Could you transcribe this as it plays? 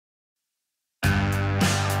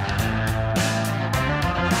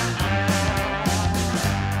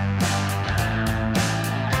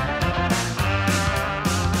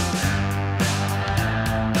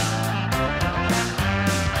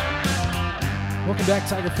Welcome back,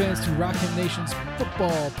 Tiger fans, to Rockham Nation's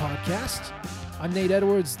football podcast. I'm Nate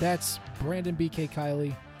Edwards. That's Brandon BK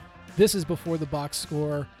Kiley. This is Before the Box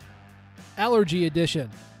Score, allergy edition.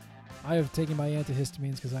 I have taken my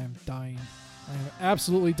antihistamines because I am dying. I am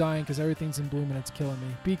absolutely dying because everything's in bloom and it's killing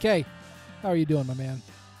me. BK, how are you doing, my man?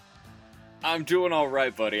 I'm doing all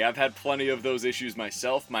right, buddy. I've had plenty of those issues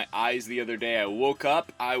myself. My eyes the other day, I woke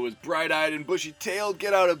up, I was bright-eyed and bushy-tailed,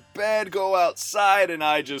 get out of bed, go outside, and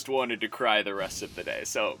I just wanted to cry the rest of the day.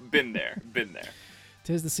 So, been there.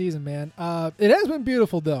 'Tis the season, man. It has been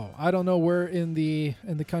beautiful, though. I don't know where in the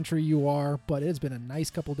country you are, but it's been a nice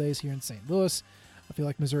couple days here in St. Louis. I feel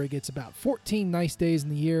like Missouri gets about 14 nice days in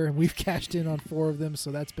the year, and we've cashed in on 4 of them, so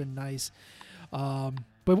that's been nice.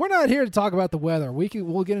 But we're not here to talk about the weather.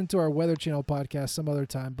 We'll get into our Weather Channel podcast some other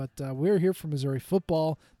time, but we're here for Missouri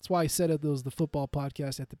football. That's why I said it was the football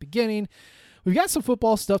podcast at the beginning. We've got some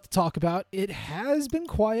football stuff to talk about. It has been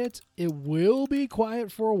quiet. It will be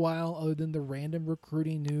quiet for a while, other than the random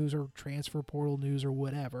recruiting news or transfer portal news or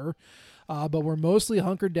whatever. But we're mostly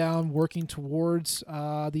hunkered down working towards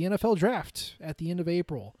the NFL draft at the end of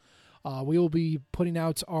April. We will be putting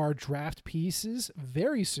out our draft pieces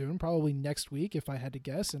very soon, probably next week if I had to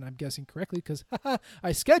guess, and I'm guessing correctly because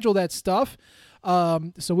I schedule that stuff.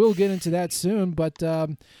 So we'll get into that soon, but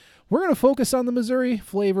we're going to focus on the Missouri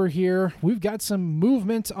flavor here. We've got some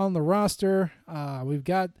movement on the roster. We've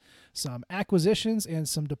got some acquisitions and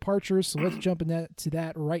some departures, so let's jump into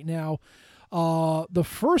that right now. The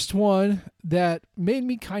first one that made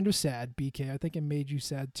me kind of sad, BK, I think it made you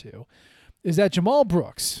sad too, is that Jamal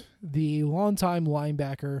Brooks, the longtime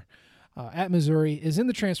linebacker at Missouri, is in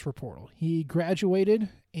the transfer portal. He graduated,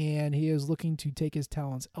 and he is looking to take his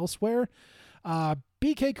talents elsewhere.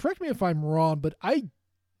 BK, correct me if I'm wrong, but I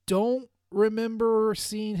don't remember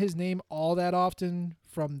seeing his name all that often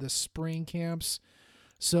from the spring camps.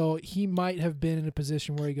 So he might have been in a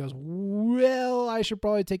position where he goes, well, I should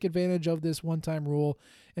probably take advantage of this one-time rule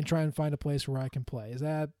and try and find a place where I can play. Is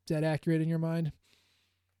that accurate in your mind?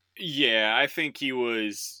 Yeah, I think he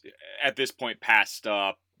was, at this point, passed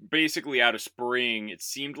up. Basically, out of spring, it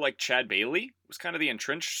seemed like Chad Bailey was kind of the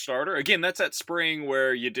entrenched starter. Again, that's that spring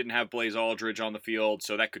where you didn't have Blaze Aldridge on the field,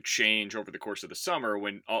 so that could change over the course of the summer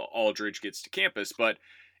when Aldridge gets to campus. But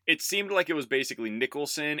it seemed like it was basically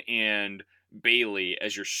Nicholson and Bailey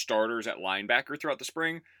as your starters at linebacker throughout the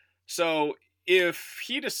spring. So if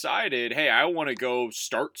he decided, hey, I want to go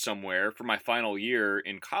start somewhere for my final year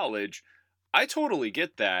in college, I totally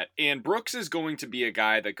get that. And Brooks is going to be a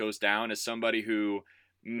guy that goes down as somebody who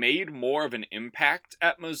made more of an impact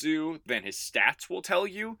at Mizzou than his stats will tell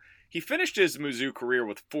you. He finished his Mizzou career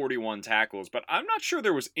with 41 tackles, but I'm not sure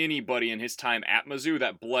there was anybody in his time at Mizzou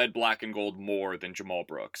that bled black and gold more than Jamal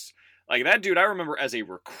Brooks. Like, that dude, I remember as a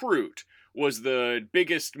recruit, was the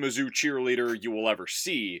biggest Mizzou cheerleader you will ever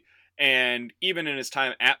see. And even in his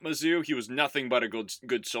time at Mizzou, he was nothing but a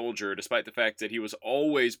good soldier, despite the fact that he was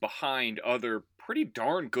always behind other pretty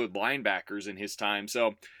darn good linebackers in his time.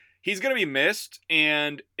 So he's going to be missed,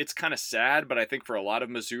 and it's kind of sad, but I think for a lot of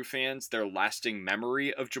Mizzou fans, their lasting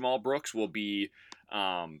memory of Jamal Brooks will be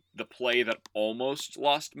the play that almost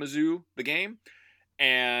lost Mizzou the game.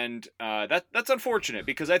 And that's unfortunate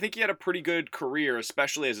because I think he had a pretty good career,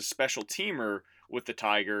 especially as a special teamer with the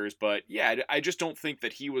Tigers. But yeah, I just don't think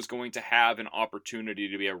that he was going to have an opportunity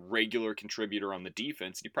to be a regular contributor on the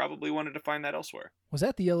defense. He probably wanted to find that elsewhere. Was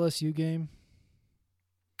that the LSU game?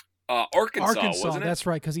 Arkansas, wasn't it? That's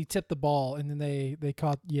right, because he tipped the ball and then they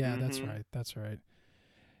caught. Yeah, that's right.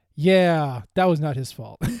 Yeah, that was not his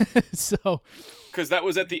fault. So, because that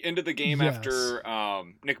was at the end of the game yes. after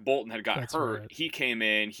Nick Bolton had got hurt. Right. He came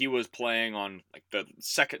in. He was playing on like the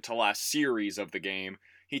second to last series of the game.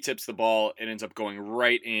 He tips the ball. It ends up going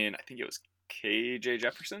right in, I think it was KJ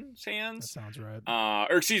Jefferson's hands. That sounds right.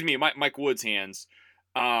 Or excuse me, Mike Wood's hands.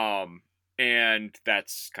 And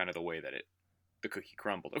that's kind of the way that the cookie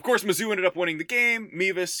crumbled. Of course, Mizzou ended up winning the game.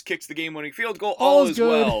 Mevis kicks the game-winning field goal. All is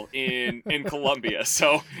well in Columbia.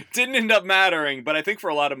 So it didn't end up mattering. But I think for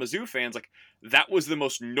a lot of Mizzou fans, like, that was the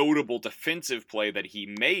most notable defensive play that he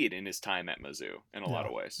made in his time at Mizzou in a lot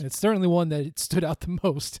of ways. It's certainly one that stood out the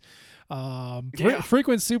most.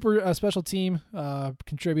 Frequent super special team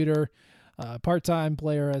contributor, part-time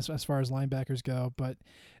player as far as linebackers go. But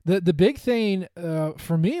the big thing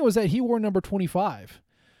for me was that he wore number 25.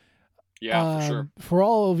 Yeah, for sure. For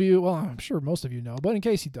all of you, well, I'm sure most of you know, but in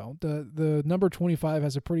case you don't, the number 25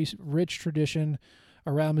 has a pretty rich tradition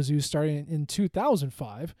around Mizzou starting in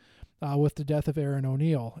 2005 with the death of Aaron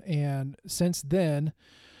O'Neal. And since then,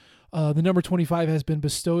 the number 25 has been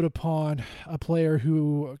bestowed upon a player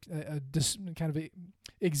who kind of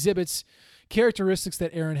exhibits characteristics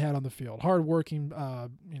that Aaron had on the field. Hardworking, a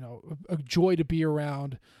joy to be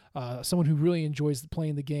around, someone who really enjoys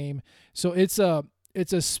playing the game. So it's a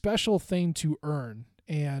special thing to earn,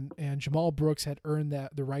 and Jamal Brooks had earned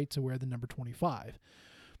the right to wear the number 25.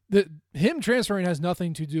 Him transferring has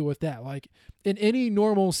nothing to do with that. Like, in any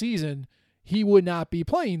normal season, he would not be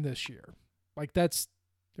playing this year. Like, if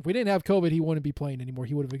we didn't have COVID, he wouldn't be playing anymore.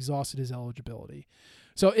 He would have exhausted his eligibility.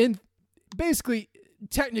 So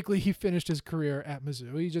technically, he finished his career at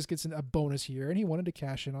Mizzou. He just gets a bonus year, and he wanted to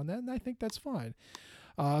cash in on that, and I think that's fine.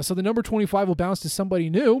 So the number 25 will bounce to somebody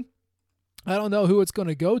new. I don't know who it's going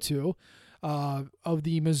to go to. Of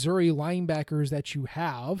the Missouri linebackers that you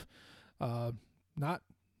have, not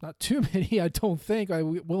too many, I don't think.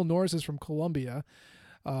 Will Norris is from Columbia,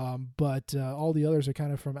 but all the others are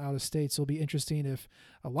kind of from out of state. So it'll be interesting if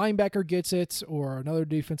a linebacker gets it or another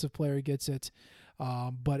defensive player gets it.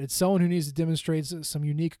 But it's someone who needs to demonstrate some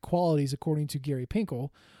unique qualities, according to Gary Pinkel.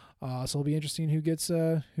 So it'll be interesting who gets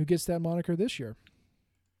that moniker this year.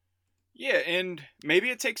 Yeah, and maybe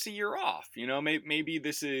it takes a year off. Maybe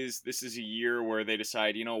this is a year where they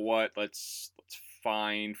decide, you know what, let's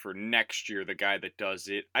find for next year the guy that does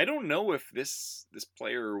it. I don't know if this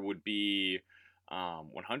player would be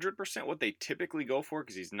 100% what they typically go for,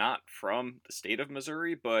 because he's not from the state of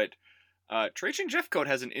Missouri. But Trajan Jeffcoat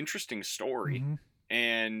has an interesting story, mm-hmm.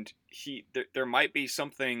 and there might be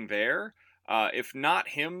something there. If not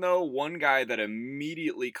him, though, one guy that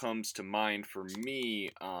immediately comes to mind for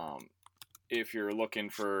me, if you're looking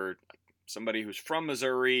for somebody who's from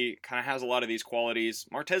Missouri, kind of has a lot of these qualities,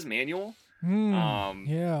 Martez Manuel.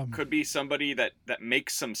 Could be somebody that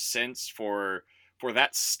makes some sense for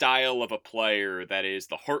that style of a player that is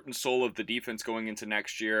the heart and soul of the defense going into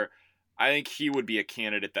next year. I think he would be a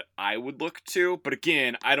candidate that I would look to. But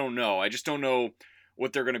again, I don't know. I just don't know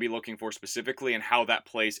what they're going to be looking for specifically and how that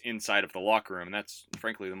plays inside of the locker room. And that's,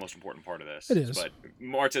 frankly, the most important part of this. It is. But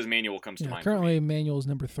Martez Manuel comes to mind. Currently, Manuel is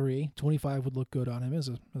number 3. 25 would look good on him as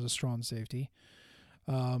a strong safety.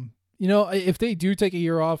 If they do take a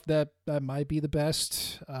year off, that might be the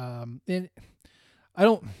best. And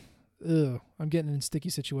I'm getting in a sticky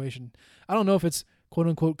situation. I don't know if it's quote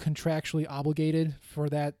unquote contractually obligated for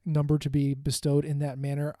that number to be bestowed in that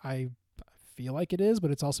manner. I feel like it is,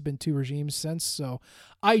 but it's also been 2 regimes since, so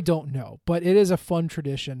I don't know. But it is a fun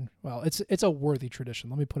tradition. Well, it's a worthy tradition.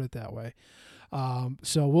 Let me put it that way.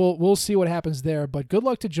 So we'll see what happens there. But good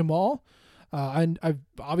luck to Jamal. And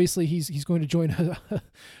obviously he's going to join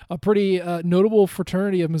a pretty notable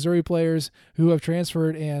fraternity of Missouri players who have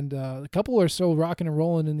transferred, and a couple are still rocking and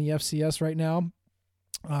rolling in the FCS right now.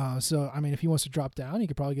 So, I mean, if he wants to drop down, he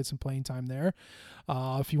could probably get some playing time there.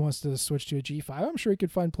 If he wants to switch to a G5, I'm sure he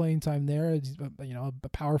could find playing time there. A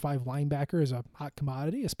Power 5 linebacker is a hot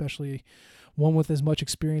commodity, especially one with as much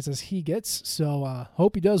experience as he gets. So,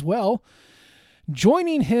 hope he does well.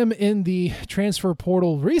 Joining him in the transfer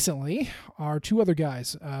portal recently are 2 other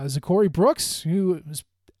guys. Zachary Brooks, who is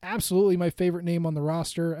absolutely my favorite name on the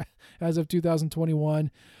roster as of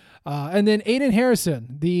 2021. And then Aiden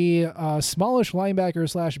Harrison, the smallish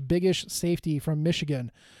linebacker / biggish safety from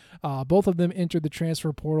Michigan. Both of them entered the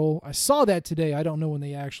transfer portal. I saw that today. I don't know when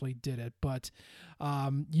they actually did it, but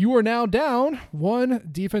you are now down 1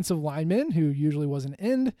 defensive lineman who usually was an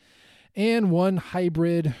end, and 1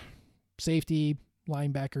 hybrid safety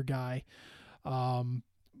linebacker guy.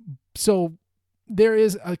 So there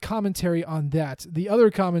is a commentary on that. The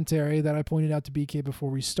other commentary that I pointed out to BK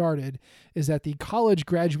before we started is that the college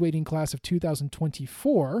graduating class of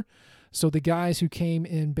 2024, so the guys who came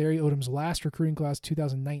in Barry Odom's last recruiting class,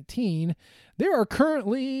 2019, there are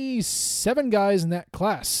currently 7 guys in that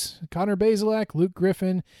class. Connor Bazelak, Luke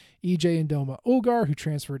Griffin, EJ Ndoma Ogar, who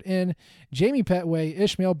transferred in, Jamie Petway,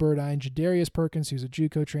 Ishmael Burdine, Jadarius Perkins, who's a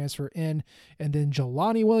JUCO transfer in, and then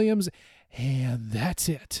Jelani Williams, and that's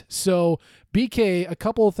it. So, BK, a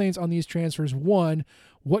couple of things on these transfers. 1,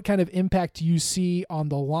 what kind of impact do you see on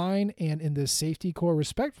the line and in the safety core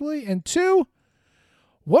respectively? And 2,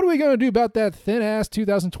 what are we going to do about that thin-ass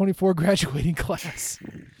 2024 graduating class?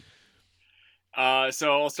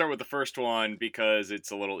 So I'll start with the first one because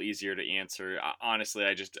it's a little easier to answer. Honestly,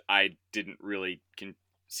 I didn't really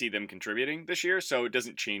see them contributing this year, so it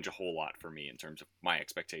doesn't change a whole lot for me in terms of my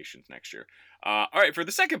expectations next year. All right, for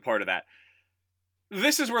the second part of that,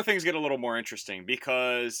 this is where things get a little more interesting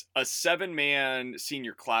because a 7-man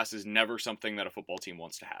senior class is never something that a football team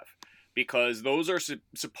wants to have, because those are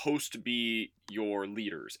supposed to be your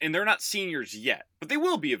leaders. And they're not seniors yet, but they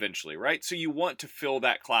will be eventually, right? So you want to fill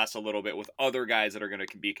that class a little bit with other guys that are going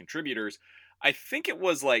to be contributors. I think it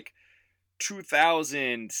was like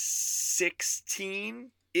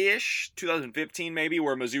 2016 ish 2015 maybe,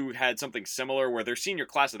 where Mizzou had something similar where their senior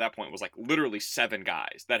class at that point was like literally 7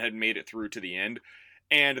 guys that had made it through to the end.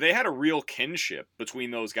 And they had a real kinship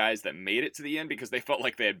between those guys that made it to the end because they felt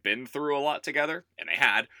like they had been through a lot together, and they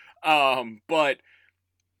had. But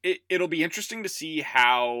it'll be interesting to see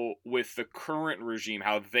how, with the current regime,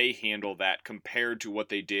 how they handle that compared to what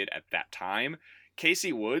they did at that time.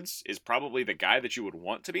 Casey Woods is probably the guy that you would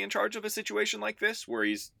want to be in charge of a situation like this, where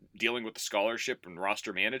he's dealing with the scholarship and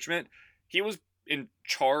roster management. He was in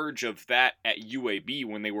charge of that at UAB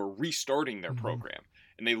when they were restarting their program.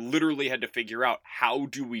 And they literally had to figure out, how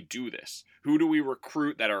do we do this? Who do we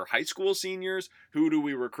recruit that are high school seniors? Who do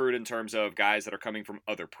we recruit in terms of guys that are coming from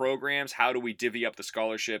other programs? How do we divvy up the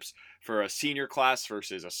scholarships for a senior class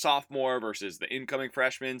versus a sophomore versus the incoming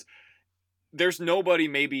freshmen? There's nobody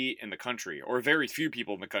maybe in the country, or very few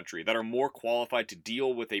people in the country, that are more qualified to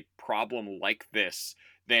deal with a problem like this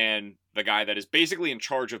than the guy that is basically in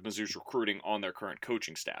charge of Mizzou's recruiting on their current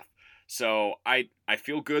coaching staff. So I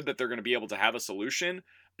feel good that they're going to be able to have a solution,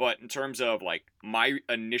 but in terms of like my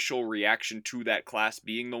initial reaction to that class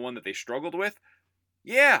being the one that they struggled with,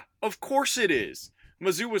 yeah, of course it is.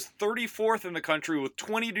 Mizzou was 34th in the country with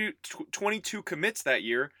 22 commits that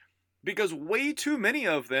year because way too many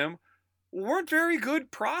of them weren't very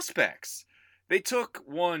good prospects. They took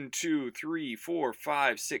 7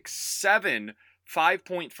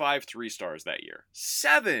 5.53 stars that year.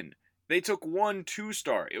 7! They took 1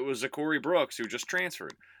 2-star. It was a Corey Brooks who just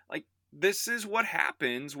transferred. Like, this is what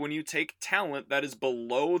happens when you take talent that is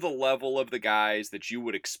below the level of the guys that you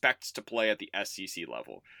would expect to play at the SEC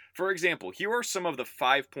level. For example, here are some of the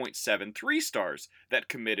 5.73 stars that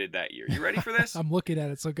committed that year. You ready for this? I'm looking at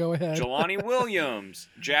it, so go ahead. Jelani Williams,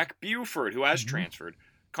 Jack Buford, who has transferred,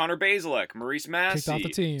 Connor Bazelak, Maurice Massey, Kicked off the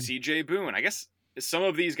team. CJ Boone. I guess some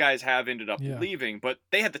of these guys have ended up leaving, but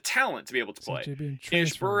they had the talent to be able to play.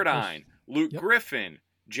 Ish Burdine, Luke Griffin,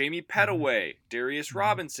 Jamie Pettaway, Darius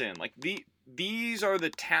Robinson. Like, these are the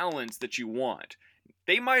talents that you want.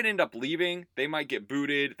 They might end up leaving, they might get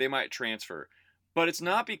booted, they might transfer. But it's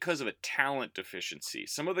not because of a talent deficiency.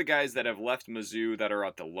 Some of the guys that have left Mizzou that are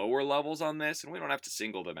at the lower levels on this, and we don't have to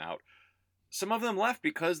single them out, some of them left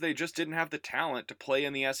because they just didn't have the talent to play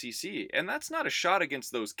in the SEC. And that's not a shot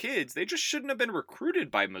against those kids. They just shouldn't have been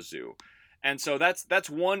recruited by Mizzou. And so that's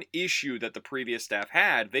one issue that the previous staff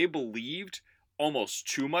had. They believed almost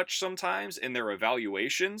too much sometimes in their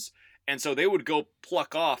evaluations. And so they would go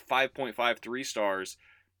pluck off 5.53 stars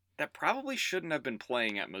that probably shouldn't have been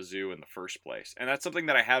playing at Mizzou in the first place. And that's something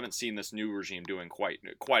that I haven't seen this new regime doing quite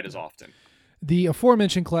as often. The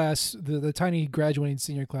aforementioned class, the tiny graduating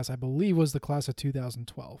senior class, I believe was the class of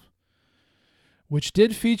 2012, which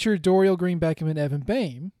did feature Dorial Green Beckham and Evan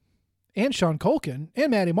Boehm and Sean Culkin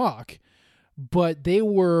and Matty Mock, but they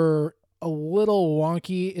were a little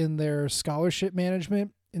wonky in their scholarship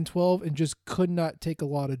management in 12 and just could not take a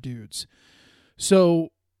lot of dudes. So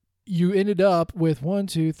you ended up with 1,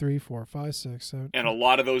 2, 3, 4, 5, 6, 7. And a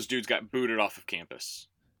lot of those dudes got booted off of campus.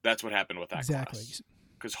 That's what happened with that class.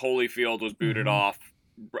 Because Holyfield was booted off.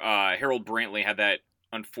 Harold Brantley had that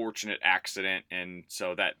unfortunate accident, and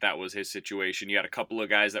so that was his situation. You had a couple of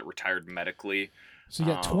guys that retired medically. So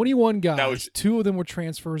you got 21 guys. 2 of them were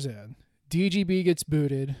transfers in. DGB gets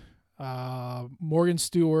booted. Morgan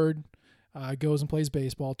Stewart goes and plays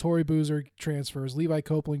baseball. Tory Boozer transfers. Levi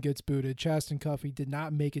Copeland gets booted. Chasten Cuffey did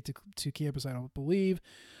not make it to campus, I don't believe.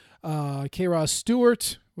 K. Ross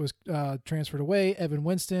Stewart was transferred away. Evan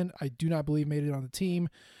Winston, I do not believe, made it on the team.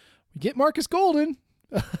 We get Marcus Golden.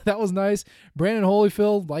 That was nice. Brandon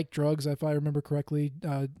Holyfield, like drugs, if I remember correctly.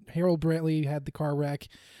 Harold Brantley had the car wreck.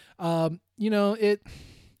 And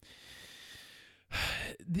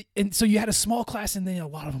so you had a small class and then a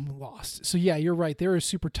lot of them lost. So yeah, you're right. They were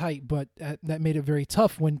super tight, but that made it very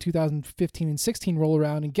tough when 2015 and 16 roll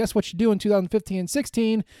around. And guess what you do in 2015 and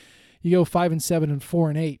 16? You go 5-7 and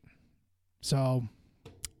 4-8. So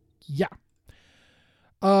yeah.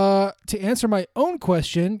 To answer my own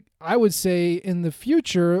question, I would say in the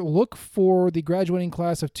future, look for the graduating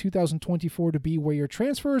class of 2024 to be where your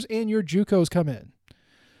transfers and your JUCOs come in.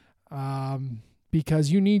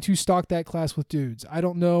 Because you need to stock that class with dudes. I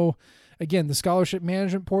don't know. Again, the scholarship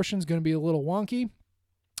management portion is going to be a little wonky.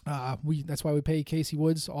 That's why we pay Casey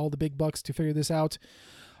Woods all the big bucks to figure this out.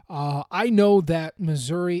 I know that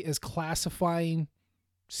Missouri is classifying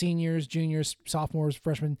seniors, juniors, sophomores,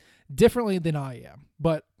 freshmen differently than I am,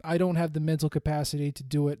 but I don't have the mental capacity to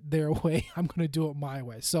do it their way. I'm going to do it my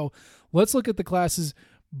way. So let's look at the classes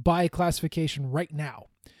by classification right now.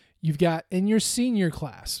 You've got in your senior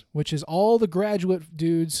class, which is all the graduate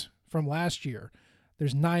dudes from last year,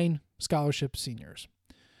 there's 9 scholarship seniors.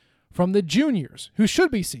 From the juniors, who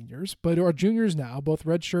should be seniors, but are juniors now, both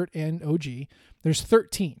redshirt and OG, there's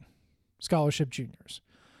 13 scholarship juniors.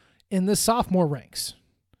 In the sophomore ranks,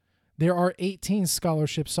 there are 18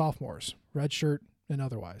 scholarship sophomores, redshirt and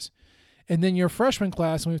otherwise. And then your freshman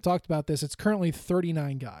class, and we've talked about this, it's currently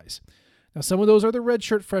 39 guys. Now, some of those are the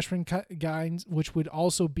redshirt freshman guys, which would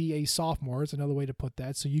also be a sophomore, is another way to put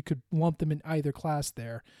that. So you could lump them in either class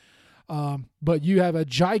there. But you have a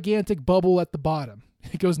gigantic bubble at the bottom.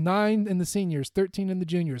 It goes 9 in the seniors, 13 in the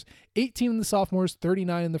juniors, 18 in the sophomores,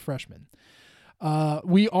 39 in the freshmen.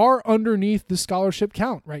 We are underneath the scholarship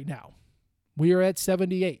count right now. We are at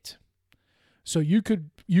 78. So you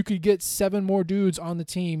could get 7 more dudes on the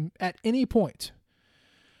team at any point.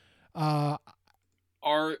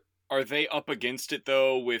 Are they up against it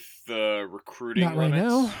though with the recruiting Not limits? right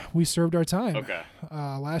now. We served our time. Okay.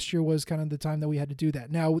 Last year was kind of the time that we had to do that.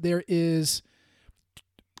 Now there is.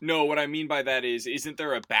 No, what I mean by that is, isn't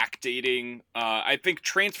there a backdating? I think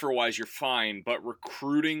transfer-wise you're fine, but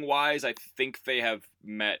recruiting-wise, I think they have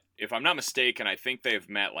met, if I'm not mistaken, I think they have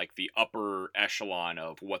met like the upper echelon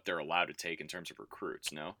of what they're allowed to take in terms of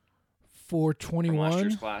recruits, no? For From 21? last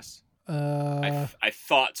year's class? I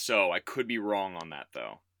thought so. I could be wrong on that,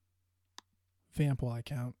 though. Vamp while I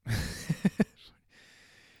count.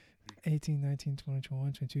 18, 19, 20,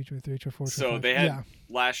 21, 22, 23, 24, 25. So they had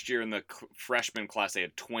last year in the freshman class, they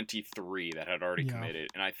had 23 that had already committed.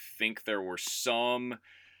 And I think there were some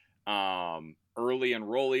early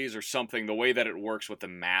enrollees or something. The way that it works with the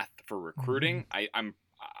math for recruiting,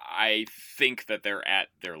 I think that they're at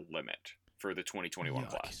their limit for the 2021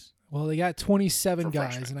 class. Well, they got 27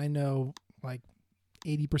 guys, freshmen. and I know like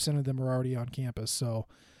 80% of them are already on campus. So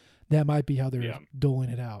that might be how they're doling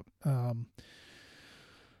it out.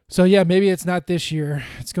 So, yeah, maybe it's not this year.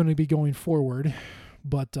 It's going to be going forward.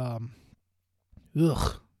 But, Good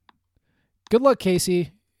luck,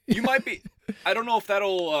 Casey. You might be. I don't know if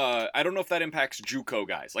that'll. I don't know if that impacts JUCO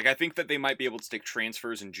guys. Like, I think that they might be able to take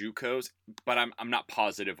transfers and JUCOs, but I'm not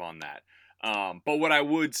positive on that. But what I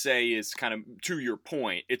would say is kind of to your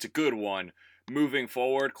point, it's a good one. Moving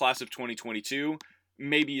forward, class of 2022,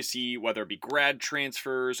 maybe you see whether it be grad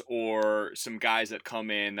transfers or some guys that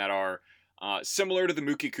come in that are similar to the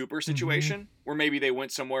Mookie Cooper situation, where maybe they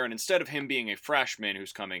went somewhere and instead of him being a freshman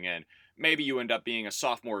who's coming in, maybe you end up being a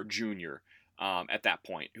sophomore or junior at that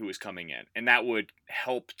point who is coming in. And that would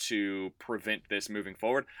help to prevent this moving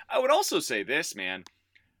forward. I would also say this, man.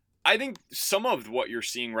 I think some of what you're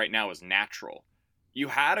seeing right now is natural. You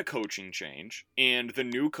had a coaching change, and the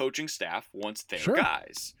new coaching staff wants their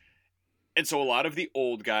guys. And so a lot of the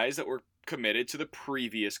old guys that were committed to the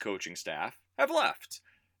previous coaching staff have left.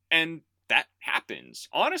 And that happens.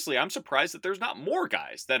 Honestly, I'm surprised that there's not more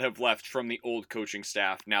guys that have left from the old coaching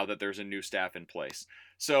staff now that there's a new staff in place.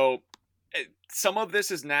 So some of this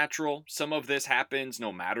is natural. Some of this happens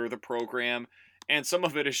no matter the program. And some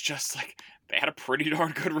of it is just like they had a pretty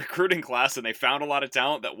darn good recruiting class and they found a lot of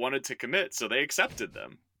talent that wanted to commit. So they accepted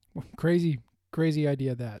them. Crazy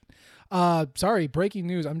idea that. Sorry, breaking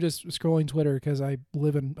news. I'm just scrolling Twitter because I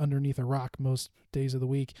live underneath a rock most days of the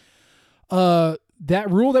week.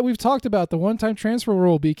 That rule that we've talked about, the one-time transfer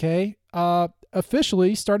rule, BK,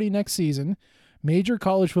 officially starting next season, major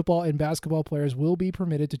college football and basketball players will be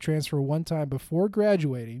permitted to transfer one time before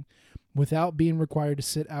graduating without being required to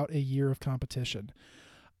sit out a year of competition.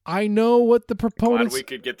 I know what the proponents... Glad we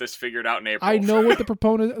could get this figured out in April. I know what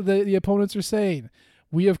the opponents are saying.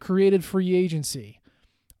 We have created free agency.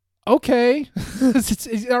 Okay.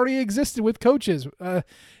 It already existed with coaches.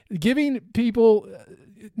 Giving people...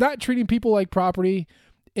 not treating people like property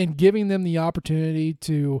and giving them the opportunity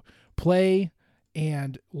to play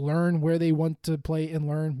and learn where they want to play and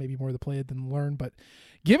learn, maybe more the play than learn, but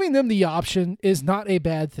giving them the option is not a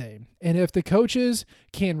bad thing. And if the coaches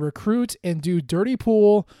can recruit and do dirty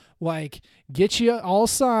pool, like get you all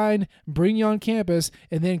signed, bring you on campus,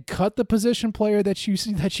 and then cut the position player that you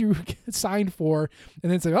signed for,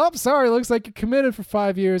 and then say, oh, sorry, looks like you're committed for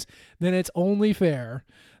 5 years, then it's only fair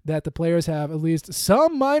that the players have at least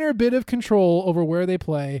some minor bit of control over where they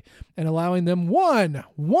play, and allowing them one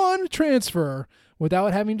transfer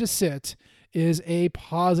without having to sit is a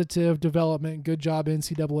positive development. Good job,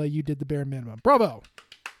 NCAA. You did the bare minimum. Bravo.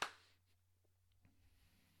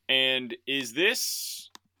 And is this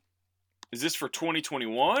for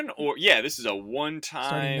 2021 or this is a one-time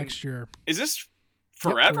starting next year. Is this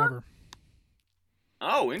forever? Yep, forever.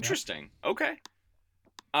 Oh, interesting. Yep. Okay.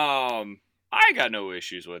 I got no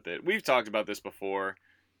issues with it. We've talked about this before.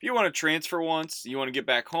 if you want to transfer once, you want to get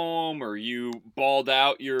back home, or you balled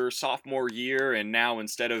out your sophomore year and now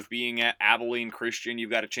instead of being at Abilene Christian, you've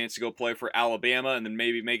got a chance to go play for Alabama and then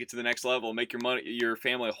maybe make it to the next level, make your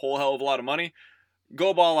family a whole hell of a lot of money,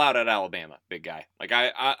 go ball out at Alabama, big guy. Like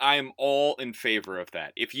I'm all in favor of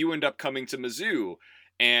that. If you end up coming to Mizzou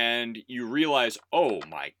and you realize, oh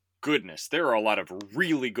my goodness, there are a lot of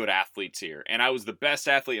really good athletes here, and I was the best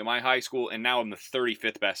athlete in my high school, and now I'm the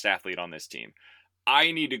 35th best athlete on this team.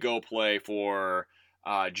 I need to go play for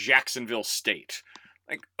Jacksonville State.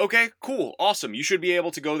 Like, okay, cool, awesome. You should be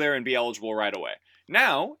able to go there and be eligible right away.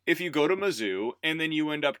 Now, if you go to Mizzou and then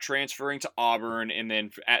you end up transferring to Auburn and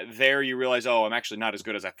then there you realize, oh, I'm actually not as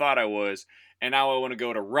good as I thought I was, and now I want to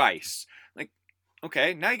go to Rice. Like,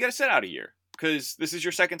 okay, now you got to sit out a year because this is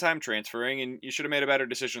your second time transferring and you should have made a better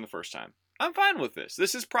decision the first time. I'm fine with this.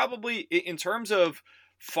 This is probably, in terms of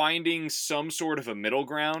finding some sort of a middle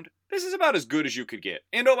ground, this is about as good as you could get.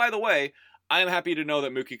 And oh, by the way, I'm happy to know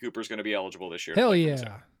that Mookie Cooper is going to be eligible this year. Hell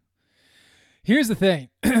yeah. Here's the thing.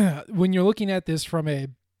 When you're looking at this from a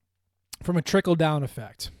trickle-down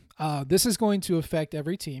effect, this is going to affect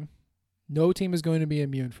every team. No team is going to be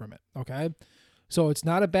immune from it, okay? So it's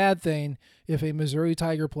not a bad thing if a Missouri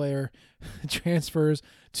Tiger player transfers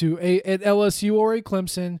to an LSU or a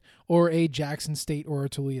Clemson or a Jackson State or a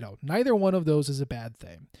Toledo. Neither one of those is a bad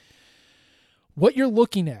thing. What you're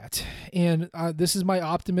looking at, and this is my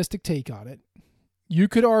optimistic take on it, you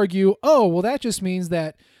could argue, oh, well, that just means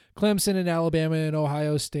that Clemson and Alabama and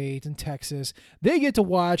Ohio State and Texas, they get to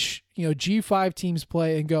watch, G5 teams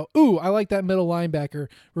play and go, ooh, I like that middle linebacker,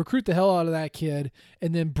 recruit the hell out of that kid,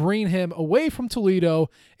 and then bring him away from Toledo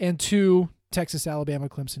and to Texas, Alabama,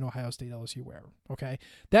 Clemson, Ohio State, LSU, wherever. Okay.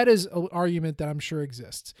 That is an argument that I'm sure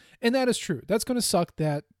exists. And that is true. That's going to suck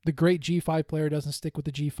that the great G5 player doesn't stick with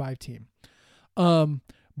the G5 team.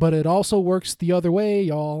 But it also works the other way,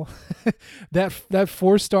 y'all. that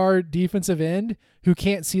 4-star defensive end who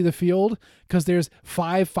can't see the field because there's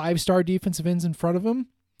 5-star defensive ends in front of him,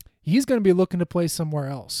 he's going to be looking to play somewhere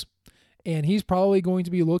else. And he's probably going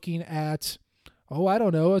to be looking at,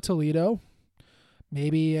 a Toledo,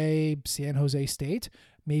 maybe a San Jose State,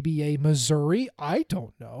 maybe a Missouri. I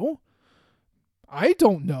don't know,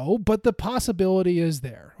 but the possibility is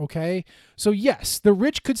there, okay? So yes, the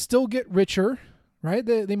rich could still get richer, right?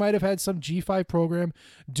 They might have had some G5 program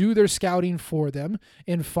do their scouting for them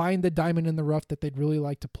and find the diamond in the rough that they'd really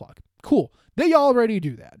like to pluck. Cool. They already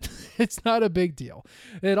do that. It's not a big deal.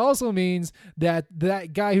 It also means that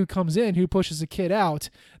that guy who comes in, who pushes a kid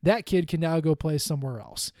out, that kid can now go play somewhere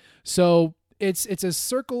else. So it's a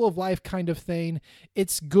circle of life kind of thing.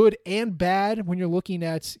 It's good and bad when you're looking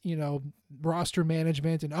at, roster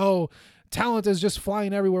management and, talent is just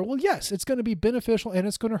flying everywhere. Well, yes, it's going to be beneficial and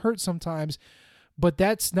it's going to hurt sometimes. But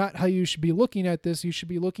that's not how you should be looking at this. You should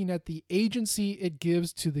be looking at the agency it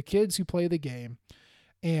gives to the kids who play the game.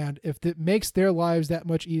 And if it makes their lives that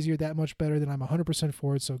much easier, that much better, then I'm 100%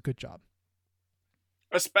 for it. So good job.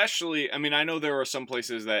 Especially, I know there are some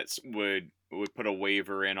places that would put a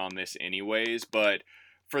waiver in on this anyways, but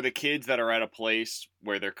for the kids that are at a place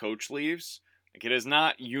where their coach leaves, it is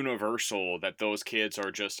not universal that those kids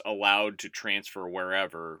are just allowed to transfer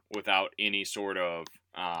wherever without any sort of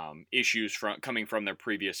issues coming from their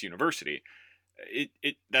previous university.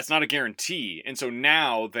 That's not a guarantee. And so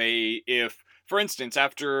now if, for instance,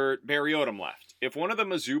 after Barry Odom left, if one of the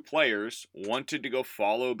Mizzou players wanted to go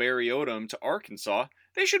follow Barry Odom to Arkansas,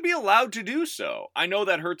 they should be allowed to do so. I know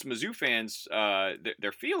that hurts Mizzou fans,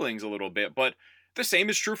 their feelings a little bit, but the same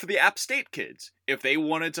is true for the App State kids. If they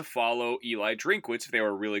wanted to follow Eli Drinkwitz, if they were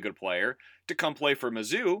a really good player, to come play for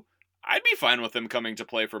Mizzou, I'd be fine with them coming to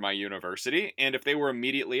play for my university. And if they were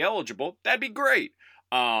immediately eligible, that'd be great.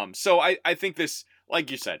 So I think this,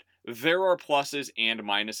 like you said, there are pluses and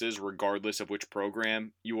minuses regardless of which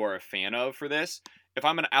program you are a fan of for this. If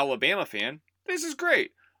I'm an Alabama fan, this is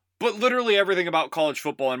great. But literally everything about college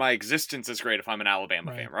football and my existence is great if I'm an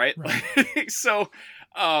Alabama fan, right? So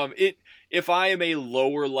if I am a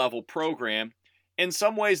lower level program, in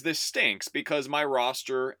some ways this stinks because my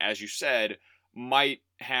roster, as you said, might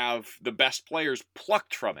have the best players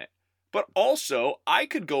plucked from it. But also, I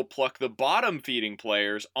could go pluck the bottom feeding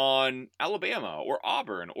players on Alabama or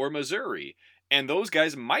Auburn or Missouri, and those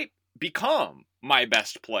guys might become my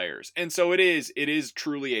best players. And so it is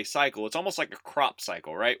truly a cycle. It's almost like a crop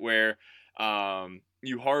cycle, right? Where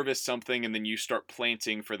you harvest something and then you start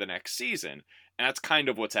planting for the next season. And that's kind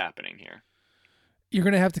of what's happening here. you're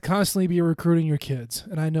going to have to constantly be recruiting your kids,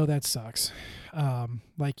 and I know that sucks.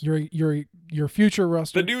 Like your future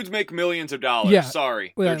roster. The dudes make millions of dollars. Yeah.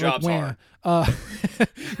 Sorry, Yeah, their job's like, hard.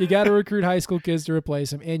 You got to recruit high school kids to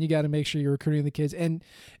replace them, and you got to make sure you're recruiting the kids. And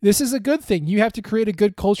this is a good thing. You have to create a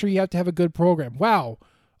good culture. You have to have a good program. Wow.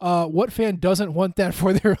 What fan doesn't want that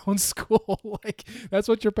for their own school? Like, that's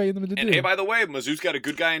what you're paying them to do. And hey, by the way, Mizzou's got a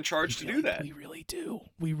good guy in charge to do that. We really do.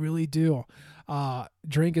 We really do.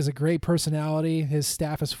 Drink is a great personality. His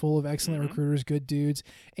staff is full of excellent recruiters, good dudes.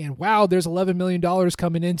 And wow, there's $11 million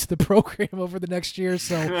coming into the program over the next year.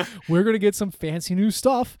 So we're going to get some fancy new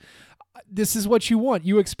stuff. This is what you want.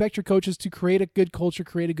 You expect your coaches to create a good culture,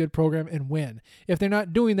 create a good program, and win. If they're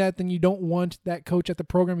not doing that, then you don't want that coach at the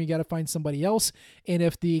program. You got to find somebody else. And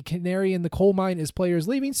if the canary in the coal mine is players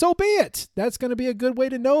leaving, so be it. That's going to be a good way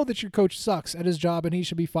to know that your coach sucks at his job and he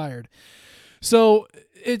should be fired. So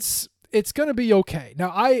it's going to be okay.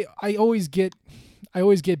 Now, I always get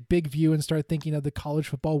big view and start thinking of the college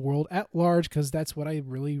football world at large because that's what I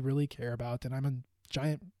really, really care about. And I'm a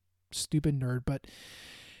giant, stupid nerd. But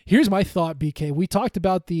here's my thought, BK. We talked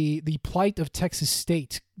about the plight of Texas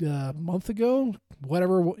State a month ago,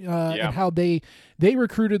 whatever, and how they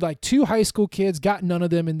recruited like 2 high school kids, got none of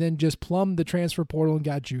them, and then just plumbed the transfer portal and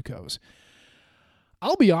got JUCOs.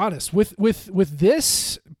 I'll be honest, with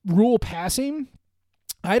this rule passing,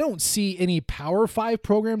 I don't see any Power 5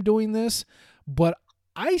 program doing this, but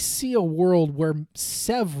I see a world where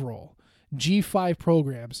several G5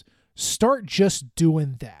 programs start just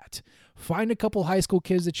doing that. Find a couple high school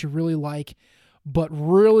kids that you really like, but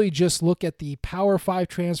really just look at the Power 5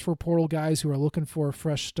 transfer portal guys who are looking for a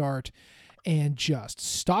fresh start and just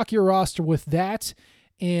stock your roster with that.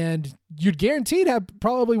 And you'd guaranteed have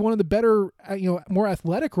probably one of the better, more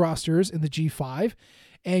athletic rosters in the G5.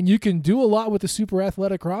 And you can do a lot with the super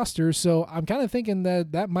athletic roster. So I'm kind of thinking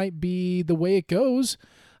that might be the way it goes,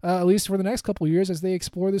 at least for the next couple of years as they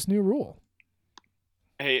explore this new rule.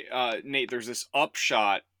 Hey, Nate, there's this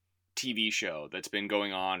Upshot TV show that's been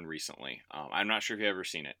going on recently. I'm not sure if you've ever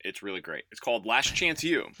seen it. It's really great. It's called Last Chance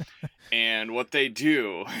U. And what they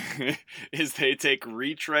do is they take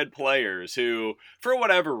retread players who, for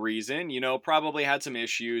whatever reason, probably had some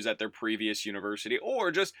issues at their previous university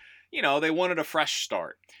or just, they wanted a fresh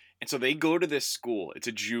start. And so they go to this school. It's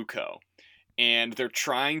a JUCO. And they're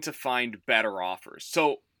trying to find better offers.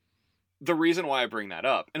 So the reason why I bring that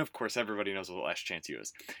up, and of course everybody knows what Last Chance U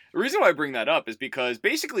is. The reason why I bring that up is because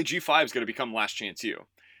basically G5 is going to become Last Chance U.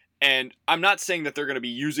 And I'm not saying that they're going to be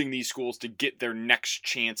using these schools to get their next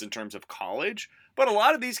chance in terms of college, but a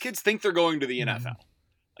lot of these kids think they're going to the NFL.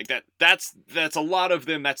 Like that's a lot of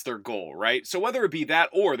them, that's their goal, right? So whether it be that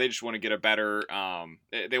or they just want to get a better,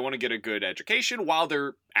 they want to get a good education while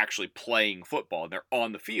they're actually playing football and they're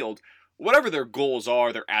on the field, whatever their goals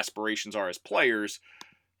are, their aspirations are as players.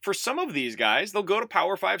 For some of these guys, they'll go to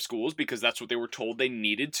Power 5 schools because that's what they were told they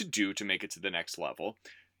needed to do to make it to the next level.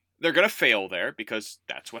 They're going to fail there because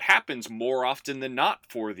that's what happens more often than not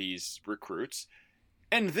for these recruits.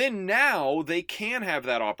 And then now they can have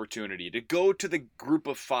that opportunity to go to the group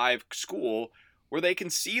of 5 school where they can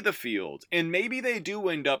see the field. And maybe they do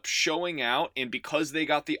end up showing out, and because they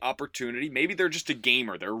got the opportunity, maybe they're just a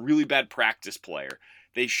gamer. They're a really bad practice player.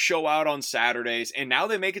 They show out on Saturdays, and now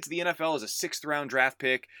they make it to the NFL as a 6th-round draft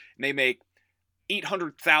pick, and they make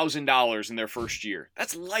 $800,000 in their first year.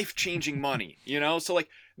 That's life-changing money, So,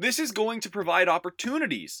 this is going to provide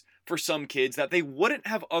opportunities for some kids that they wouldn't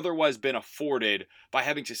have otherwise been afforded by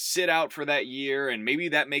having to sit out for that year, and maybe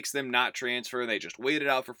that makes them not transfer. They just waited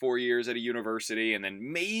out for 4 years at a university, and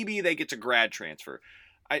then maybe they get to grad transfer.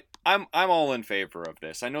 I'm all in favor of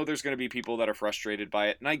this. I know there's going to be people that are frustrated by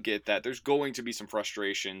it, and I get that. There's going to be some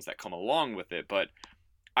frustrations that come along with it, but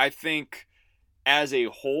I think as a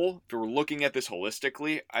whole, if we're looking at this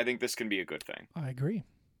holistically, I think this can be a good thing. I agree.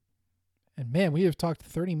 And man, we have talked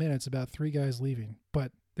 30 minutes about 3 guys leaving,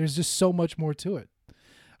 but there's just so much more to it.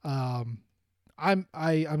 I'm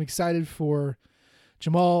excited for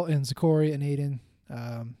Jamal and Zachary and Aiden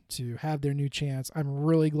to have their new chance. I'm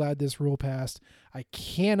really glad this rule passed. I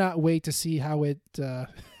cannot wait to see how it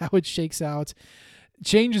shakes out.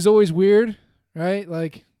 Change is always weird, right?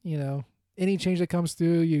 Any change that comes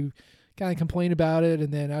through, you kind of complain about it,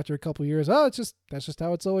 and then after a couple of years, that's just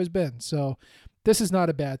how it's always been. So this is not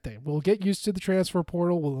a bad thing. We'll get used to the transfer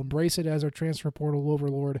portal. We'll embrace it as our transfer portal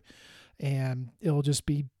overlord, and it'll just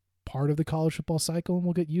be part of the college football cycle, and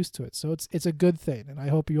we'll get used to it. So it's a good thing, and I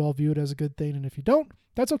hope you all view it as a good thing. And if you don't,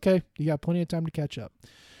 that's okay. You got plenty of time to catch up.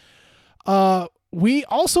 We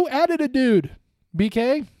also added a dude,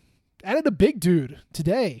 BK, added a big dude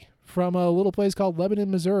today from a little place called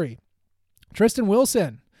Lebanon, Missouri. Tristan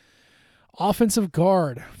Wilson, Offensive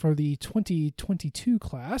guard for the 2022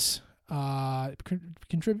 class.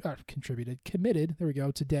 Committed. There we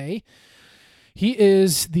go. Today, he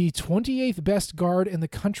is the 28th best guard in the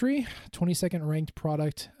country, 22nd ranked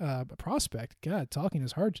prospect. God, talking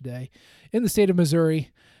is hard today. In the state of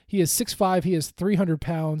Missouri, he is 6'5". He is 300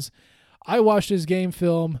 pounds. I watched his game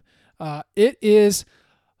film. It is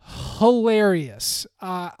hilarious.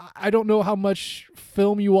 I don't know how much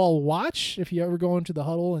film you all watch if you ever go into the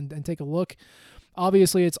huddle and take a look.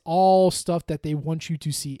 Obviously, it's all stuff that they want you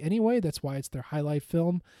to see anyway. That's why it's their highlight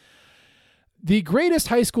film. The greatest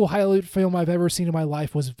high school highlight film I've ever seen in my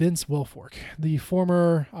life was Vince Wilfork, the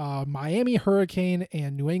former Miami Hurricane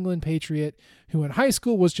and New England Patriot, who in high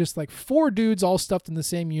school was just like four dudes all stuffed in the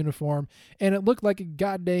same uniform, and it looked like a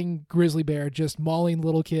goddamn grizzly bear just mauling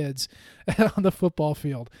little kids on the football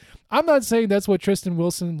field. I'm not saying that's what Tristan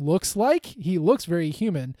Wilson looks like. He looks very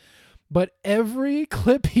human, but every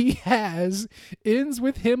clip he has ends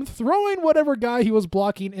with him throwing whatever guy he was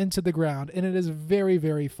blocking into the ground, and it is very,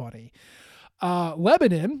 very funny.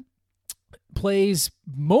 Lebanon plays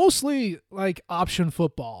mostly like option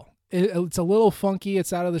football. It's a little funky.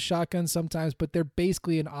 It's out of the shotgun sometimes, but they're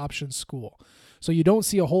basically an option school. So you don't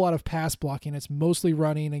see a whole lot of pass blocking. It's mostly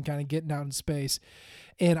running and kind of getting out in space.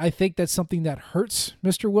 And I think that's something that hurts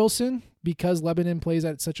Mr. Wilson because Lebanon plays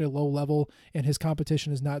at such a low level and his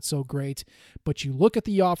competition is not so great. But you look at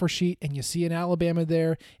the offer sheet and you see an Alabama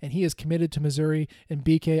there, and he is committed to Missouri. And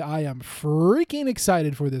BK, I am freaking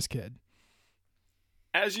excited for this kid.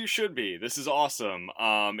 As you should be. This is awesome.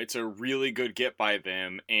 It's a really good get by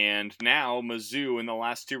them. And now Mizzou in the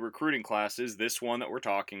last two recruiting classes, this one that we're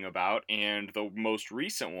talking about and the most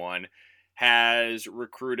recent one, has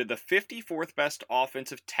recruited the 54th best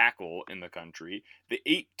offensive tackle in the country, the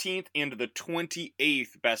 18th and the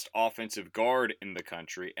 28th best offensive guard in the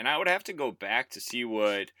country. And I would have to go back to see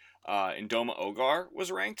what Ndoma Ogar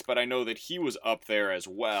was ranked, but I know that he was up there as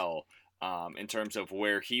well. In terms of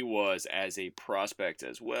where he was as a prospect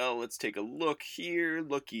as well. Let's take a look here.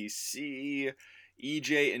 Looky-see.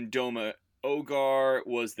 EJ Ndoma Ogar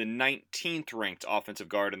was the 19th ranked offensive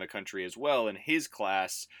guard in the country as well in his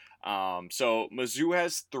class. So Mizzou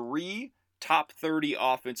has 3 top 30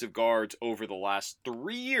 offensive guards over the last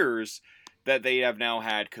 3 years that they have now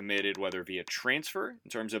had committed, whether via transfer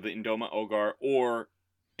in terms of the Ndoma Ogar or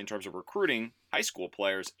in terms of recruiting high school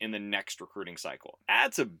players in the next recruiting cycle.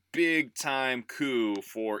 That's a big time coup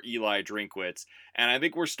for Eli Drinkwitz, and I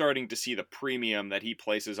think we're starting to see the premium that he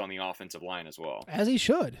places on the offensive line as well. As he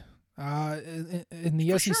should. In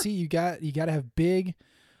the SEC, sure. you got to have big,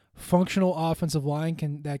 functional offensive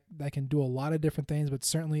line that can do a lot of different things, but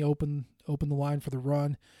certainly open the line for the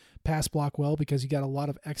run, pass block well, because you got a lot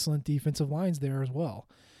of excellent defensive lines there as well.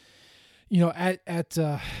 You know, at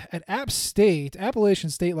Appalachian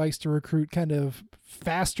State likes to recruit kind of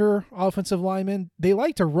faster offensive linemen. They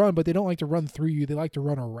like to run, but they don't like to run through you. They like to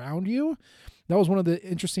run around you. That was one of the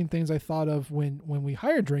interesting things I thought of when we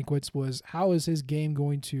hired Drinkwitz was how is his game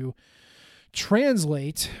going to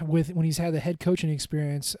translate when he's had the head coaching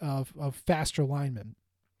experience of faster linemen.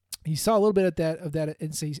 You saw a little bit of that at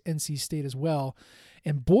NC State as well.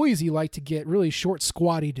 And Boise liked to get really short,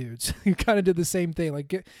 squatty dudes who kind of did the same thing.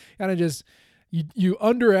 Like you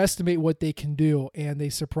underestimate what they can do, and they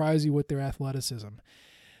surprise you with their athleticism.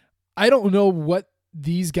 I don't know what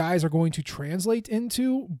these guys are going to translate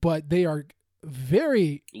into, but they are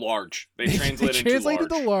very large. They translate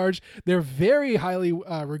into large. They're very highly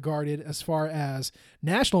regarded as far as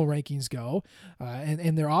national rankings go,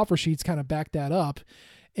 and their offer sheets kind of back that up.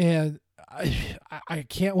 And I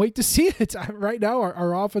can't wait to see it. Right now,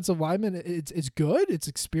 our offensive lineman, it's good. It's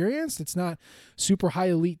experienced. It's not super high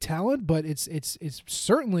elite talent, but it's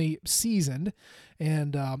certainly seasoned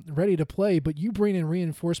and ready to play. But you bring in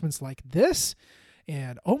reinforcements like this,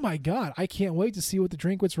 and oh my God, I can't wait to see what the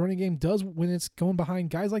Drinkwitz running game does when it's going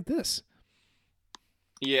behind guys like this.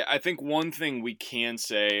 Yeah, I think one thing we can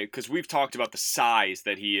say, because we've talked about the size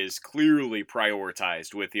that he is clearly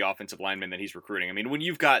prioritized with the offensive linemen that he's recruiting. I mean, when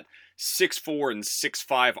you've got 6'4" and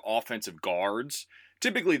 6'5" offensive guards,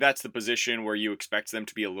 typically that's the position where you expect them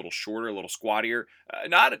to be a little shorter, a little squattier.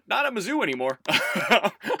 Not at Mizzou anymore.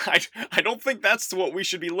 I don't think that's what we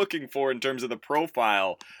should be looking for in terms of the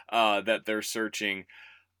profile that they're searching.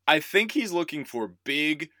 I think he's looking for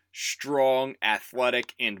big, strong,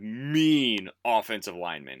 athletic, and mean offensive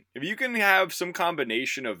linemen. If you can have some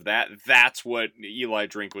combination of that, that's what Eli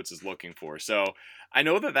Drinkwitz is looking for. So I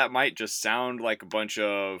know that might just sound like a bunch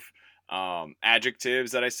of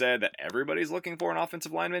adjectives that I said that everybody's looking for an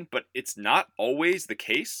offensive lineman, but it's not always the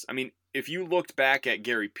case. I mean, if you looked back at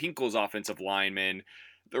Gary Pinkel's offensive linemen,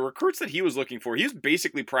 the recruits that he was looking for, he was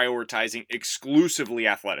basically prioritizing exclusively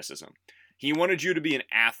athleticism. He wanted you to be an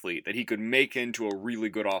athlete that he could make into a really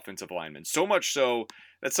good offensive lineman. So much so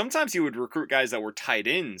that sometimes he would recruit guys that were tight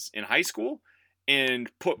ends in high school and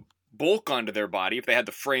put bulk onto their body if they had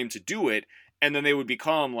the frame to do it, and then they would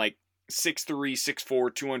become like 6'3",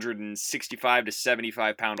 6'4", 265 to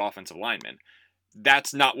 75 pound offensive linemen.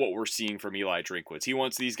 That's not what we're seeing from Eli Drinkwitz. He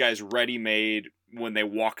wants these guys ready-made. When they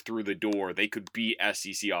walk through the door, they could be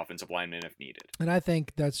SEC offensive linemen if needed. And I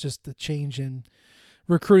think that's just the change in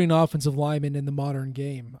recruiting offensive linemen in the modern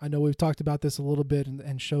game. I know we've talked about this a little bit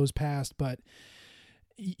in shows past, but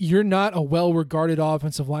you're not a well-regarded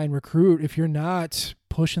offensive line recruit if you're not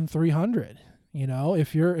pushing 300. You know,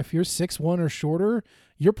 if you're 6'1" or shorter,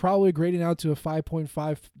 you're probably grading out to a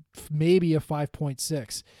 5.5, maybe a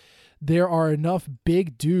 5.6. There are enough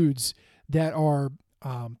big dudes that are,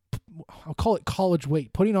 I'll call it college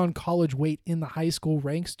weight, putting on college weight in the high school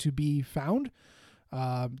ranks to be found,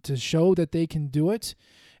 to show that they can do it.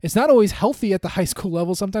 It's not always healthy at the high school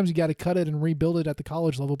level. Sometimes you got to cut it and rebuild it at the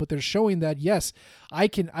college level, but they're showing that, yes, I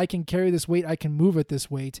can carry this weight. I can move at this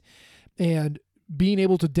weight. And being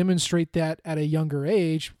able to demonstrate that at a younger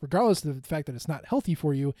age, regardless of the fact that it's not healthy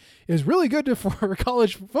for you, is really good for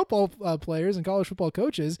college football players and college football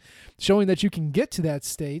coaches, showing that you can get to that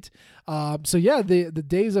state. So yeah, the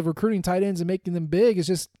days of recruiting tight ends and making them big is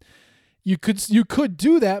just, you could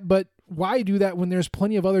do that, but why do that when there's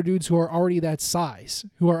plenty of other dudes who are already that size,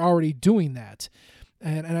 who are already doing that?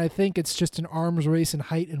 And I think it's just an arms race in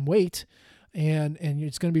height and weight, and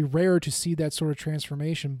it's going to be rare to see that sort of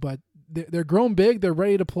transformation, but they're grown big, they're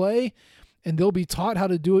ready to play, and they'll be taught how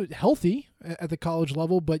to do it healthy at the college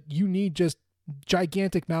level, but you need just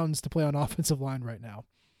gigantic mountains to play on offensive line right now.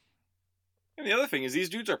 And the other thing is these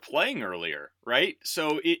dudes are playing earlier, right?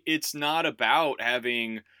 So it's not about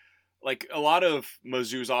having, like, a lot of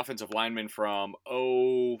Mizzou's offensive linemen from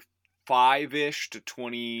 05-ish to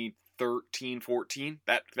 2013, 14,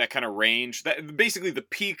 that kind of range, that basically the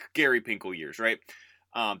peak Gary Pinkel years, right?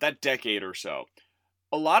 That decade or so.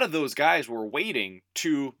 A lot of those guys were waiting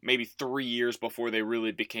 2, maybe 3 years before they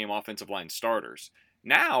really became offensive line starters.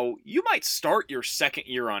 Now, you might start your second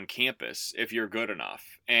year on campus if you're good enough.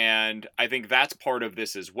 And I think that's part of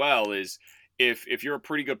this as well, is if you're a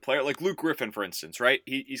pretty good player, like Luke Griffin, for instance, right?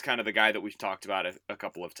 He's kind of the guy that we've talked about a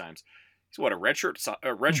couple of times. He's what, a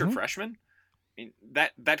redshirt freshman? I mean,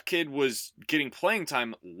 that kid was getting playing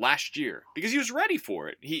time last year because he was ready for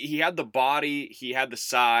it. He had the body, he had the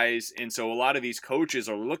size, and so a lot of these coaches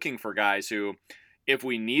are looking for guys who, if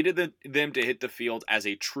we needed them to hit the field as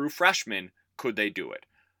a true freshman, could they do it?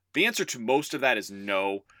 The answer to most of that is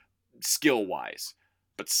no, skill-wise.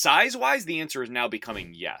 But size-wise, the answer is now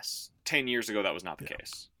becoming yes. 10 years ago, that was not the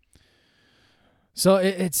case. So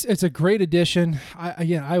it's a great addition.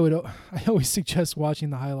 I always suggest watching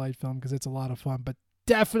the highlight film because it's a lot of fun, but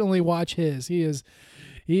definitely watch his. He is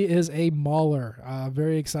a mauler.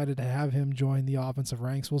 Very excited to have him join the offensive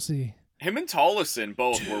ranks. We'll see. Him and Tollison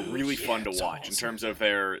both were really fun to watch in terms of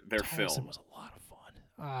their film. Tollison was a lot of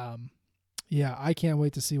fun. Yeah, I can't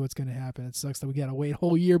wait to see what's going to happen. It sucks that we got to wait a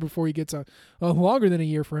whole year before he gets longer than a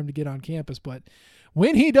year for him to get on campus, but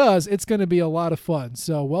when he does, it's going to be a lot of fun.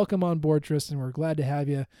 So welcome on board, Tristan. We're glad to have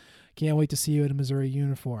you. Can't wait to see you in a Missouri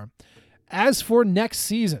uniform. As for next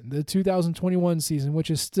season, the 2021 season, which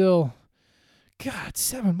is still,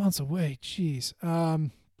 7 months away. Jeez.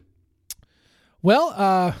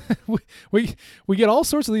 We get all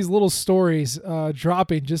sorts of these little stories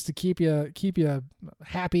dropping just to keep you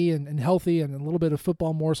happy and healthy, and a little bit of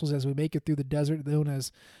football morsels as we make it through the desert known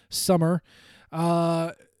as summer.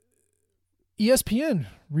 ESPN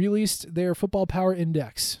released their Football Power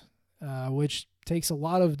Index, which takes a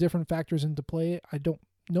lot of different factors into play. I don't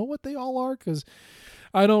know what they all are because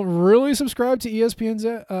I don't really subscribe to ESPN's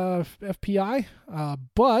FPI,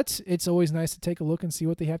 but it's always nice to take a look and see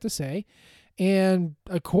what they have to say. And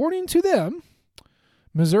according to them,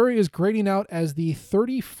 Missouri is grading out as the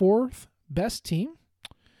 34th best team,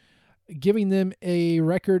 giving them a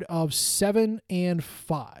record of 7-5.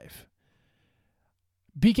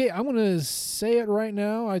 BK, I'm going to say it right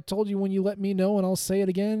now. I told you when you let me know, and I'll say it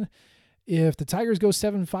again. If the Tigers go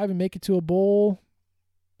 7-5 and make it to a bowl,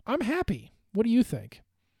 I'm happy. What do you think?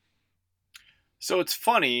 So it's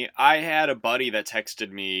funny. I had a buddy that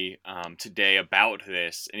texted me today about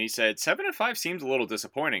this, and he said 7-5 seems a little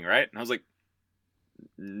disappointing, right? And I was like,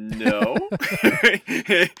 no,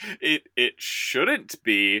 it shouldn't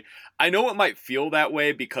be. I know it might feel that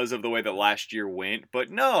way because of the way that last year went, but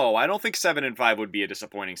no, I don't think 7-5 would be a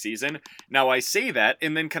disappointing season. Now I say that,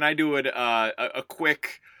 and then can I do a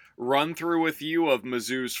quick run through with you of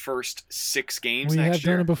Mizzou's first 6 games We next have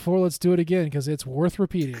year? done it before. Let's do it again because it's worth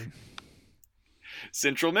repeating.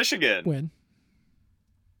 Central Michigan. Win.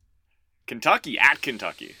 Kentucky at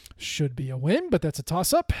Kentucky. Should be a win, but that's a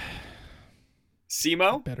toss-up.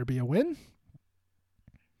 SEMO. Better be a win.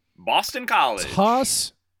 Boston College.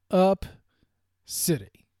 Toss-up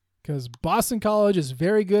city. Because Boston College is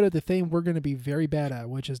very good at the thing we're going to be very bad at,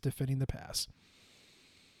 which is defending the pass.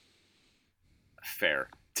 Fair.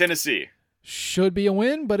 Tennessee. Should be a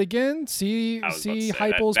win, but again, see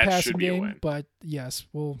Heupel's that passing should be a game. win. But yes,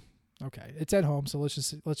 well, okay, it's at home, so let's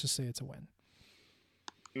just say it's a win.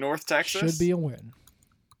 North Texas. Should be a win.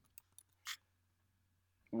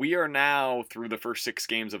 We are now through the first 6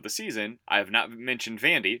 games of the season. I have not mentioned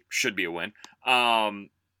Vandy. Should be a win.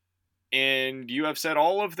 And you have said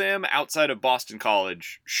all of them outside of Boston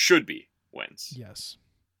College should be wins. Yes.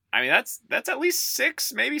 I mean, that's at least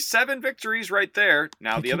 6, maybe 7 victories right there.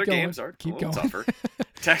 Now the other games are a little tougher.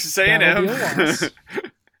 Texas A&M, That'll be a loss.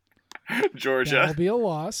 Georgia, That'll be a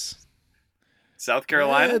loss. South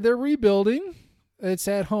Carolina. They're rebuilding. It's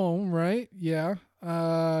at home, right? Yeah.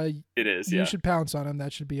 It is. You Yeah. should pounce on them.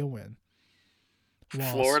 That should be a win.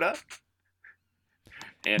 Loss. Florida.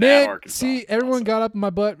 And Man, at Arkansas. see, everyone also. got up in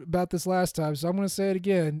my butt about this last time, so I'm going to say it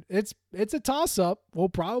again. It's a toss-up. We'll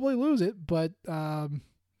probably lose it, but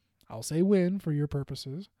I'll say win for your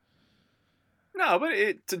purposes. No, but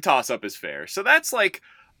to toss up is fair. So that's like,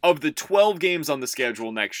 of the 12 games on the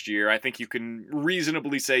schedule next year, I think you can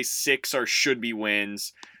reasonably say 6 are should be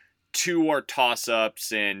wins, 2 are toss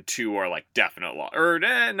ups, and 2 are like definite loss.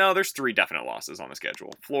 No, there's 3 definite losses on the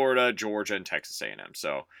schedule: Florida, Georgia, and Texas A&M.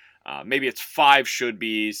 So maybe it's 5 should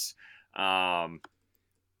be's. I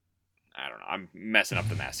don't know. I'm messing up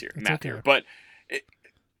the math here. Okay. But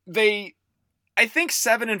I think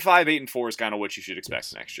 7-5, 8-4 is kind of what you should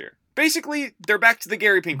expect next year. Basically, they're back to the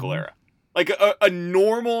Gary Pinkel era. Like a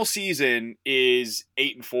normal season is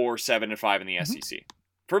 8-4, 7-5 in the SEC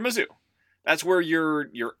for Mizzou. That's where your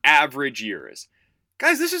average year is.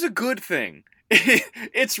 Guys, this is a good thing.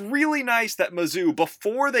 It's really nice that Mizzou,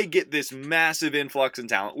 before they get this massive influx in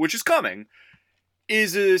talent, which is coming,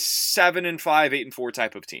 is a 7-5, 8-4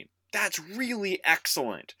 type of team. That's really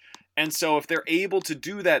excellent. And so if they're able to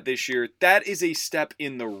do that this year, that is a step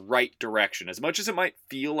in the right direction. As much as it might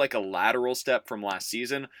feel like a lateral step from last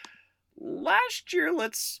season, last year,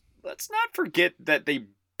 let's not forget that they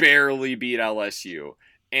barely beat LSU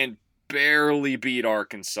and barely beat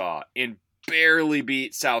Arkansas and barely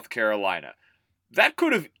beat South Carolina. That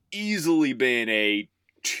could have easily been a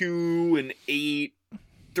 2-8,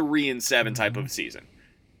 3-7 type of season.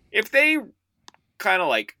 If they kind of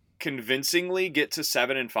like convincingly get to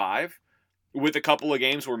 7-5 with a couple of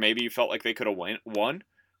games where maybe you felt like they could have won,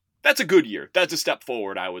 that's a good year. That's a step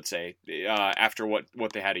forward, I would say, after what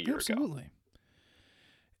they had a year Absolutely. ago.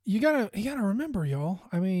 You gotta remember, y'all.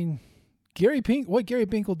 I mean, what Gary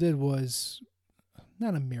Pinkel did was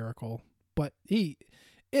not a miracle, but it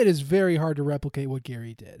is very hard to replicate what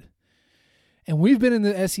Gary did. And we've been in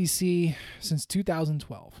the SEC since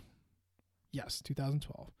 2012. Yes,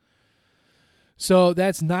 2012. So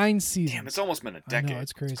that's 9 seasons. Damn, it's almost been a decade. I know,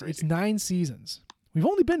 it's crazy. It's 9 seasons. We've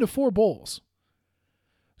only been to 4 bowls.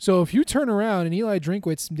 So if you turn around and Eli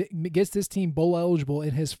Drinkwitz gets this team bowl eligible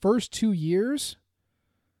in his first 2 years,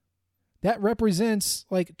 that represents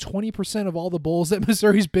like 20% of all the bowls that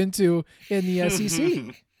Missouri's been to in the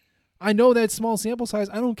SEC. I know that's small sample size.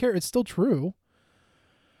 I don't care. It's still true.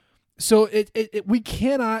 So we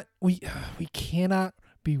cannot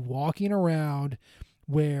be walking around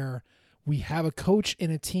where we have a coach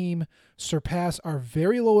and a team surpass our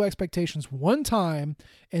very low expectations one time,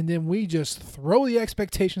 and then we just throw the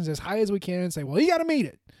expectations as high as we can and say, well, you got to meet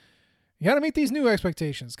it. You got to meet these new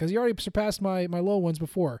expectations because you already surpassed my low ones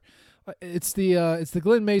before. It's the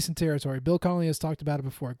Glenn Mason territory. Bill Connolly has talked about it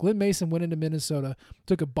before. Glenn Mason went into Minnesota,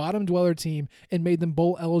 took a bottom dweller team, and made them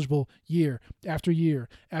bowl eligible year after year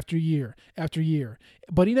after year after year.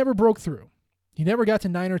 But he never broke through. He never got to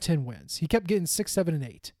 9 or 10 wins. He kept getting 6, 7, and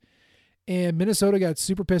 8. And Minnesota got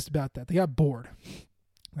super pissed about that. They got bored.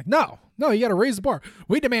 Like, no, you got to raise the bar.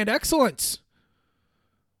 We demand excellence.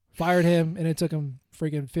 Fired him, and it took him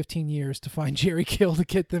freaking 15 years to find Jerry Kill to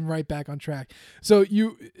get them right back on track. So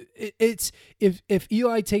if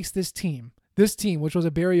Eli takes this team, which was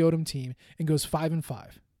a Barry Odom team, and goes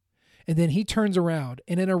 5-5, and then he turns around,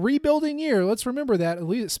 and in a rebuilding year, let's remember that, at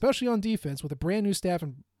least, especially on defense, with a brand new staff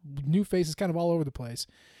and new faces kind of all over the place,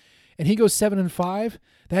 and he goes 7-5,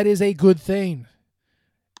 that is a good thing.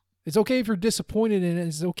 It's okay if you're disappointed in it.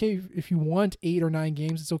 It's okay if you want 8 or 9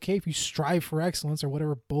 games. It's okay if you strive for excellence or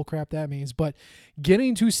whatever bullcrap that means. But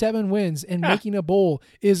getting to 7 wins and making a bowl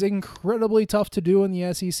is incredibly tough to do in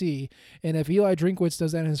the SEC. And if Eli Drinkwitz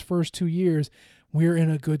does that in his first 2 years, we're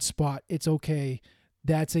in a good spot. It's okay.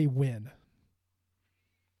 That's a win.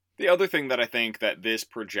 The other thing that I think that this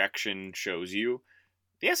projection shows you,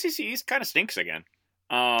 the SEC East kind of stinks again.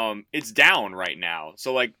 It's down right now.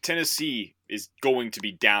 So, like, Tennessee is going to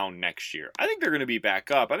be down next year. I think they're going to be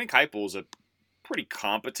back up. I think Heupel's a pretty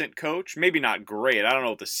competent coach. Maybe not great. I don't know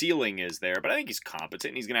what the ceiling is there, but I think he's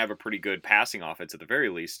competent. He's going to have a pretty good passing offense at the very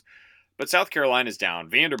least. But South Carolina's down.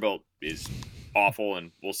 Vanderbilt is awful,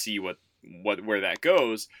 and we'll see where that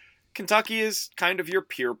goes. Kentucky is kind of your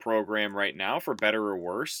peer program right now, for better or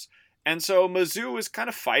worse. And so Mizzou is kind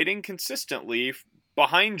of fighting consistently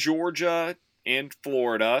behind Georgia and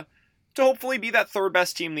Florida to hopefully be that third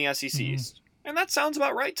best team in the SEC East. And that sounds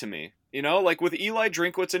about right to me. You know, like with Eli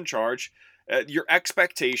Drinkwitz in charge, your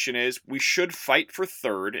expectation is we should fight for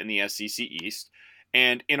third in the SEC East.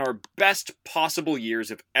 And in our best possible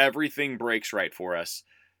years, if everything breaks right for us,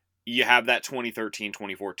 you have that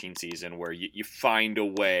 2013-2014 season where you find a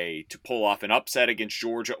way to pull off an upset against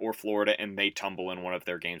Georgia or Florida and they tumble in one of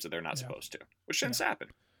their games that they're not supposed to, which tends to happen.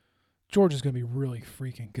 Georgia's going to be really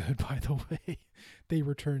freaking good, by the way. They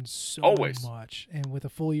return so much. And with a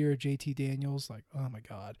full year of JT Daniels, like, oh, my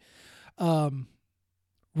God.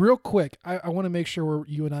 Real quick, I want to make sure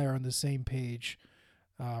you and I are on the same page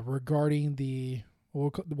regarding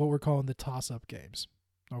what we're calling the toss-up games,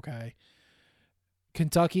 okay?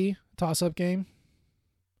 Kentucky, toss-up game.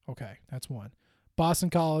 Okay, that's 1. Boston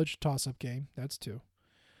College, toss-up game. That's 2.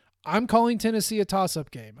 I'm calling Tennessee a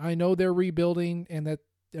toss-up game. I know they're rebuilding and that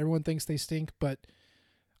everyone thinks they stink, but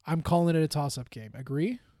I'm calling it a toss-up game.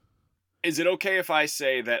 Agree? Is it okay if I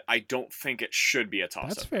say that I don't think it should be a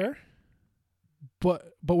toss-up? That's fair.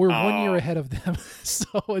 But we're 1 year ahead of them,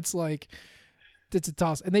 so it's like it's a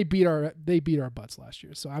toss. And they beat our butts last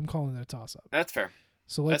year, so I'm calling it a toss-up. That's fair.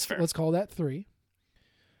 So let's call that 3.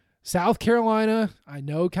 South Carolina, I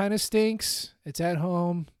know kind of stinks. It's at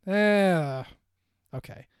home. Okay.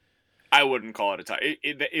 I wouldn't call it a toss.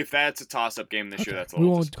 If that's a toss-up game this year, that's a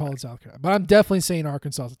little. We won't call it South Carolina, but I'm definitely saying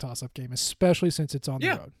Arkansas is a toss-up game, especially since it's on the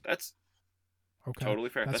road. That's okay. Totally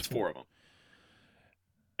fair. That's 4 of them.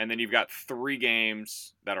 And then you've got 3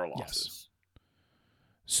 games that are losses. Yes.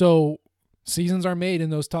 So seasons are made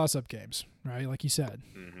in those toss-up games, right? Like you said.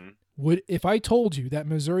 Mm-hmm. If I told you that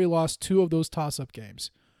Missouri lost 2 of those toss-up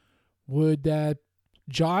games, would that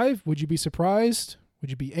jive? Would you be surprised? Would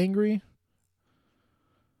you be angry?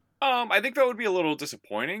 I think that would be a little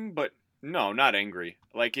disappointing, but no, not angry.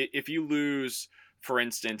 Like if you lose, for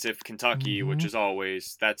instance, if Kentucky, which is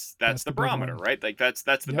always that's the barometer, right? Like that's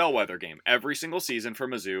the bellwether game. Every single season for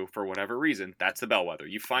Mizzou, for whatever reason, that's the bellwether.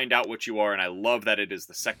 You find out what you are, and I love that it is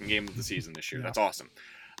the second game of the season this year. That's awesome.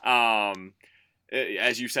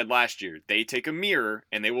 As you said last year, they take a mirror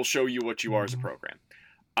and they will show you what you are as a program.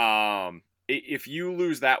 If you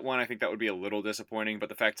lose that one, I think that would be a little disappointing, but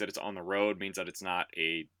the fact that it's on the road means that it's not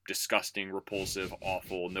a disgusting, repulsive,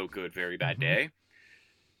 awful, no good, very bad day.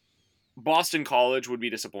 Boston College would be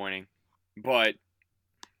disappointing, but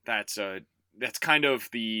that's kind of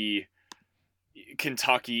the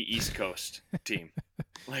Kentucky East Coast team.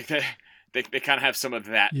 Like they kind of have some of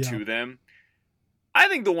that to them. I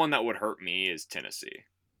think the one that would hurt me is Tennessee.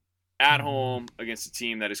 At home against a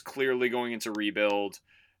team that is clearly going into rebuild.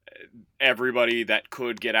 Everybody that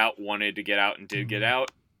could get out wanted to get out and did get out.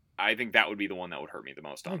 I think that would be the one that would hurt me the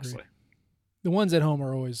most, honestly. The ones at home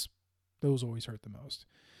always hurt the most.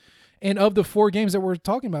 And of the 4 games that we're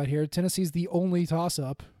talking about here, Tennessee's the only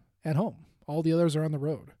toss-up at home. All the others are on the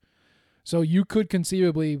road. So you could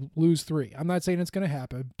conceivably lose 3. I'm not saying it's going to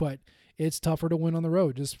happen, but it's tougher to win on the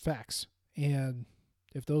road, just facts. And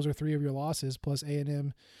if those are 3 of your losses, plus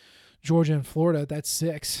A&M, Georgia, and Florida, that's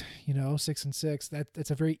 6, 6 and 6. That's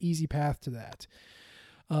a very easy path to that.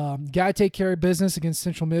 Got to take care of business against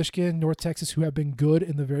Central Michigan, North Texas, who have been good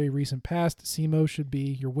in the very recent past. SEMO should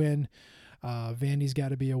be your win. Vandy's got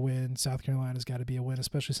to be a win. South Carolina's got to be a win,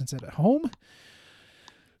 especially since it's at home.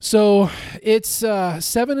 So it's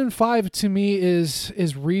 7-5 to me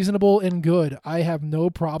is reasonable and good. I have no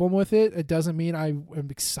problem with it. It doesn't mean I am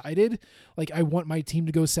excited. Like I want my team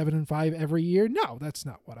to go 7-5 every year. No, that's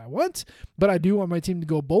not what I want. But I do want my team to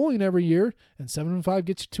go bowling every year, and 7-5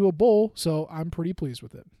 gets you to a bowl. So I'm pretty pleased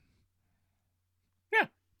with it. Yeah,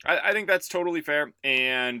 I think that's totally fair.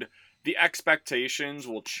 And the expectations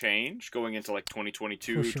will change going into like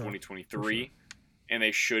 2022, 2023. And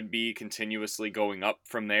they should be continuously going up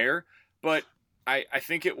from there. But I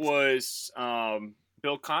think it was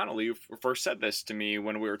Bill Connolly first said this to me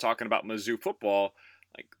when we were talking about Mizzou football.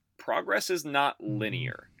 Like, progress is not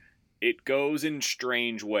linear. It goes in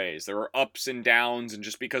strange ways. There are ups and downs, and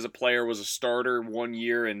just because a player was a starter one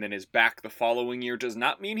year and then is back the following year does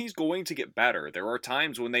not mean he's going to get better. There are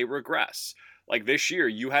times when they regress. Like this year,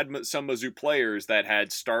 you had some Mizzou players that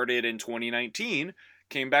had started in 2019,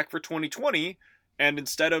 came back for 2020, and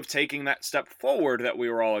instead of taking that step forward that we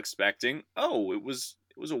were all expecting, it was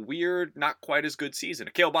a weird, not quite as good season.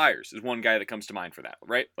 Cale Byers is one guy that comes to mind for that,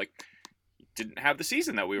 right? Like, he didn't have the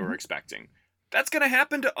season that we were expecting. That's going to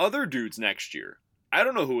happen to other dudes next year. I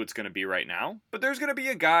don't know who it's going to be right now, but there's going to be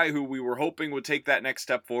a guy who we were hoping would take that next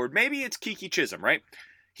step forward. Maybe it's Kiki Chisholm, right?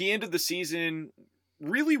 He ended the season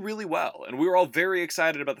really, really well, and we were all very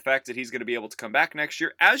excited about the fact that he's going to be able to come back next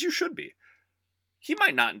year, as you should be. He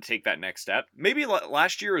might not take that next step. Maybe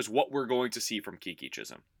last year is what we're going to see from Kiki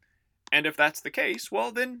Chisholm. And if that's the case,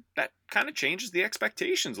 well, then that kind of changes the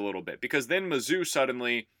expectations a little bit, because then Mizzou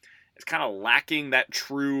suddenly is kind of lacking that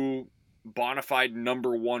true bona fide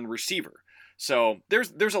number one receiver. So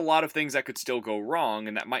there's a lot of things that could still go wrong,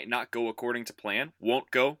 and that might not go according to plan,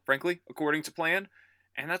 won't go, frankly, according to plan.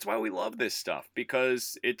 And that's why we love this stuff,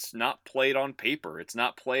 because it's not played on paper. It's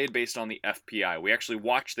not played based on the FPI. We actually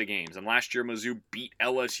watch the games, and last year Mizzou beat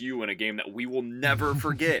LSU in a game that we will never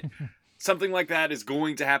forget. Something like that is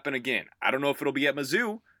going to happen again. I don't know if it'll be at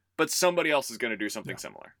Mizzou, but somebody else is going to do something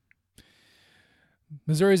similar.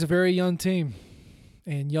 Missouri is a very young team,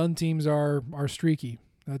 and young teams are streaky.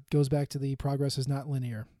 That goes back to the progress is not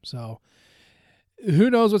linear. So who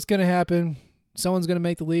knows what's going to happen? Someone's going to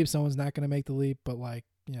make the leap. Someone's not going to make the leap. But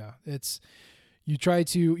it's you try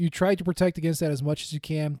to protect against that as much as you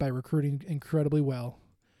can by recruiting incredibly well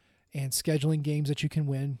and scheduling games that you can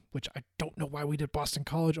win, which I don't know why we did Boston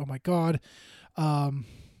College. Oh my God.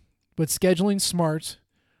 But scheduling smart,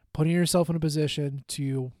 putting yourself in a position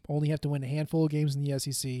to only have to win a handful of games in the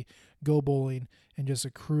SEC, go bowling, and just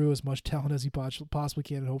accrue as much talent as you possibly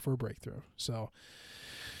can and hope for a breakthrough. So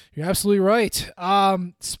you're absolutely right.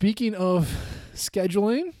 Speaking of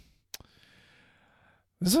scheduling,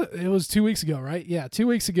 it was 2 weeks ago, right? Yeah, 2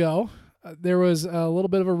 weeks ago, there was a little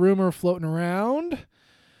bit of a rumor floating around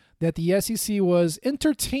that the SEC was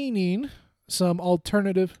entertaining some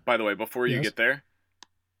alternative. By the way, before you get there,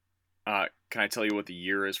 can I tell you what the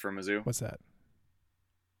year is for Mizzou? What's that?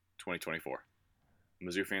 2024.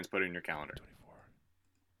 Mizzou fans, put it in your calendar. 24.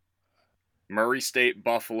 Murray State,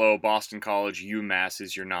 Buffalo, Boston College, UMass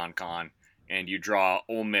is your non-con, and you draw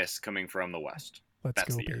Ole Miss coming from the West.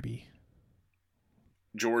 That's go, baby.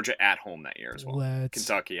 Georgia at home that year as well.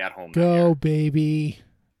 Kentucky at home that year. Go, baby.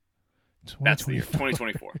 That's the year,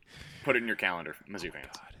 2024. Put it in your calendar, Mizzou fans.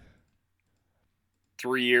 God.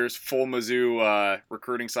 3 years, full Mizzou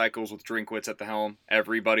recruiting cycles with Drinkwitz at the helm.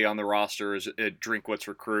 Everybody on the roster is a Drinkwitz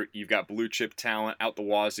recruit. You've got blue chip talent out the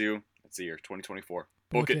wazoo. That's the year, 2024.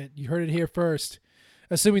 Book it. You heard it here first.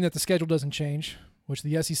 Assuming that the schedule doesn't change, which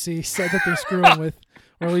the SEC said that they're screwing with,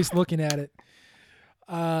 or at least looking at it.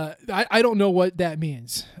 I don't know what that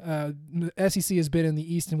means. SEC has been in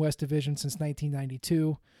the East and West Division since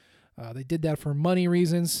 1992. They did that for money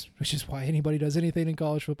reasons, which is why anybody does anything in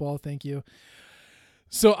college football. Thank you.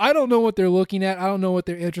 So I don't know what they're looking at. I don't know what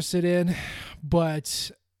they're interested in,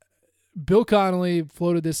 but Bill Connolly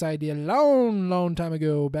floated this idea a long time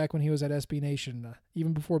ago, back when he was at SB Nation,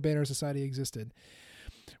 even before Banner Society existed,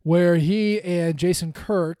 where he and Jason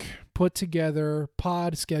Kirk put together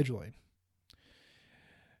pod scheduling.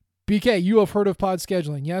 BK, you have heard of pod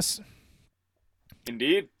scheduling, yes?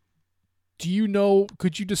 Indeed.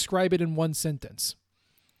 Could you describe it in one sentence?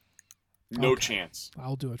 No chance.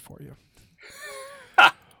 I'll do it for you.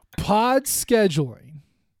 Pod scheduling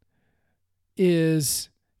is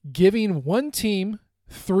giving one team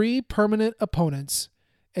 3 permanent opponents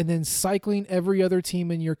and then cycling every other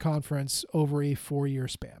team in your conference over a 4-year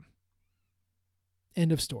span.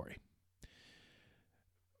 End of story.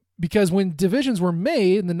 Because when divisions were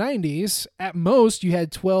made in the 90s, at most you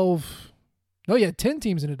had 10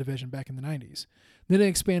 teams in a division back in the 90s. Then it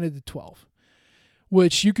expanded to 12.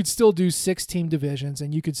 Which you could still do 6-team divisions,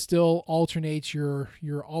 and you could still alternate your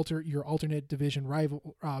alternate division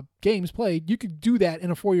rival games played. You could do that in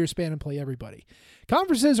a 4-year span and play everybody.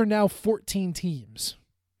 Conferences are now 14 teams.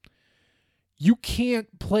 You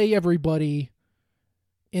can't play everybody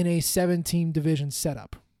in a 7-team division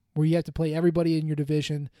setup where you have to play everybody in your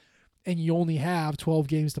division, and you only have 12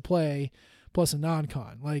 games to play plus a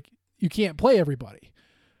non-con. Like, you can't play everybody.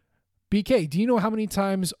 BK, do you know how many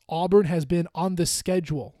times Auburn has been on the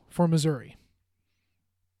schedule for Missouri?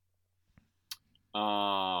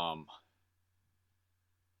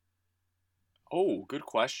 Good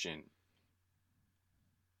question.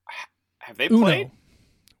 Have they Uno. played?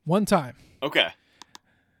 One time. Okay.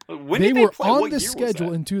 When They did were play? on What the year was schedule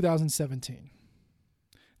that? in 2017.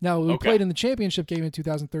 Now, we Okay. played in the championship game in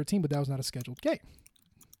 2013, but that was not a scheduled game.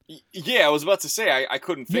 Yeah, I was about to say I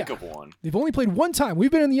couldn't think Yeah. of one. They've only played one time.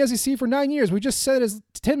 We've been in the SEC for 9 years. We just said as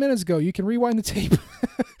 10 minutes ago. You can rewind the tape.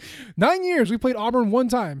 9 years. We played Auburn one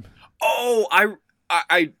time. Oh,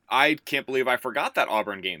 I can't believe I forgot that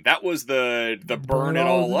Auburn game. That was the burn it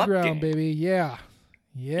all to the up ground, game. baby. Yeah.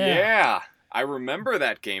 Yeah, I remember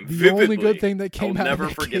that game The vividly. only good thing that came I'll out of never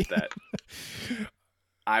that forget game. that.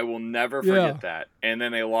 I will never Yeah. forget that. And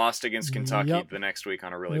then they lost against Kentucky Yep. the next week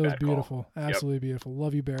on a really It was bad beautiful. call. Absolutely beautiful.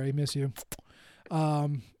 Love you, Barry. Miss you. You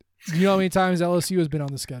know how many times LSU has been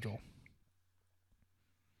on the schedule?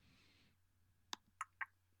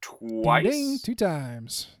 Twice. Ding, ding, 2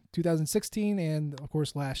 times. 2016 and, of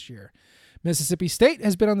course, last year. Mississippi State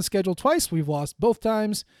has been on the schedule twice. We've lost both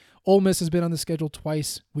times. Ole Miss has been on the schedule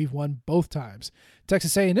twice. We've won both times.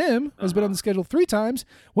 Texas A&M has been on the schedule 3 times.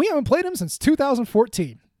 We haven't played them since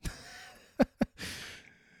 2014.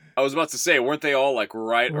 I was about to say, weren't they all like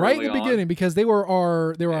right In early the on? beginning, because they were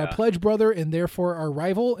our Yeah. pledge brother and therefore our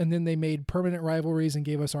rival, and then they made permanent rivalries and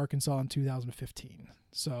gave us Arkansas in 2015.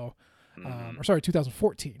 So, or sorry,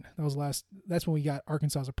 2014. That was that's when we got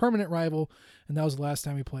Arkansas as a permanent rival, and that was the last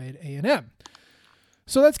time we played A&M.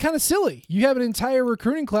 So that's kind of silly. You have an entire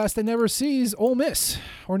recruiting class that never sees Ole Miss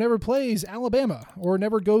or never plays Alabama or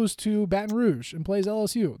never goes to Baton Rouge and plays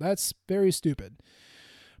LSU. That's very stupid.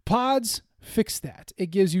 Pods fix that. It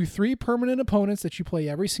gives you 3 permanent opponents that you play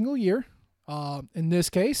every single year. In this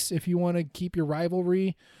case, if you want to keep your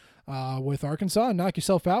rivalry with Arkansas and knock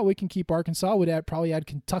yourself out, we can keep Arkansas. We'd probably add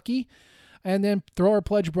Kentucky, and then throw our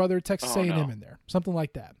pledge brother Texas A&M in there, something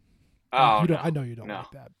like that. Oh, I know you don't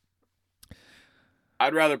like that.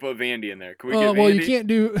 I'd rather put Vandy in there. Can we get Vandy? Well, you can't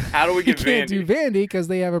do. How do we get you can't Vandy? do Vandy because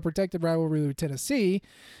they have a protected rivalry with Tennessee,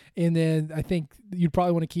 and then I think you'd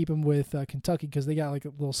probably want to keep him with Kentucky because they got like a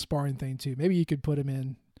little sparring thing too. Maybe you could put him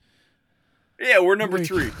in. Yeah, we're number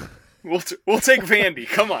 3. We'll take Vandy.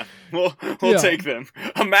 Come on, we'll take them.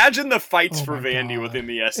 Imagine the fights for Vandy within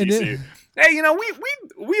the SEC. Then, hey,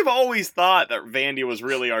 we've always thought that Vandy was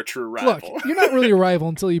really our true rival. Look, you're not really a rival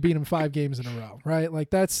until you beat them 5 games in a row, right? Like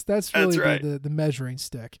that's really right. the measuring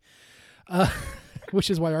stick. Which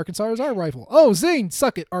is why Arkansas is our rival. Oh, zing!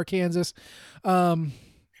 Suck it, Arkansas.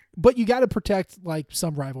 But you got to protect like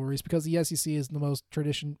some rivalries because the SEC is one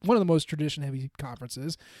of the most tradition-heavy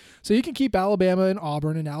conferences. So you can keep Alabama and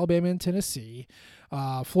Auburn and Alabama and Tennessee.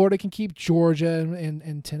 Florida can keep Georgia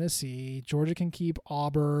and Tennessee. Georgia can keep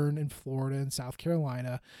Auburn and Florida and South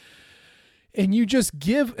Carolina. And you just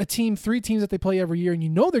give a team 3 teams that they play every year, and you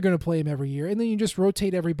know they're going to play them every year, and then you just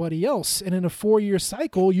rotate everybody else. And in a 4-year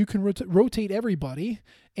cycle, you can rotate everybody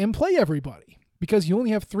and play everybody because you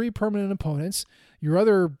only have 3 permanent opponents. Your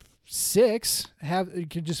other 6 you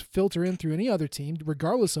can just filter in through any other team,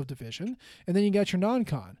 regardless of division, and then you got your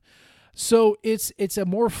non-con. So it's a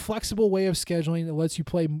more flexible way of scheduling that lets you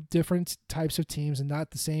play different types of teams and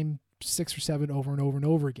not the same 6 or 7 over and over and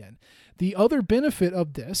over again. The other benefit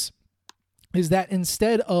of this is that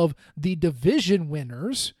instead of the division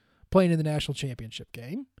winners playing in the national championship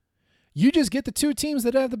game, you just get the 2 teams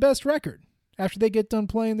that have the best record after they get done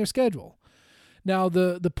playing their schedule. Now,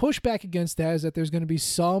 the pushback against that is that there's going to be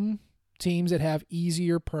some teams that have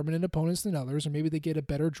easier permanent opponents than others, or maybe they get a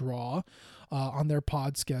better draw on their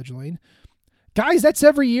pod scheduling. Guys, that's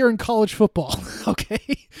every year in college football, okay?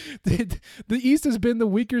 The East has been the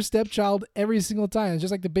weaker stepchild every single time. It's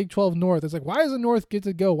just like the Big 12 North. It's like, why does the North get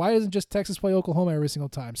to go? Why doesn't just Texas play Oklahoma every single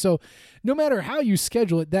time? So no matter how you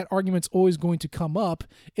schedule it, that argument's always going to come up.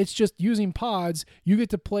 It's just using pods, you get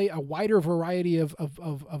to play a wider variety of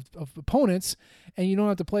opponents, and you don't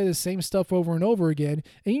have to play the same stuff over and over again,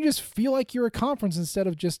 and you just feel like you're a conference instead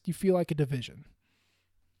of just you feel like a division.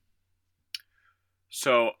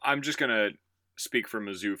 So I'm just going to speak for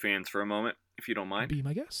Mizzou fans for a moment, if you don't mind. Be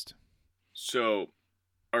my guest. So,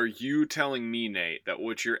 are you telling me, Nate, that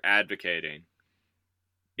what you're advocating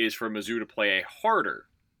is for Mizzou to play a harder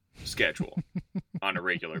schedule on a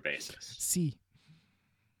regular basis? See.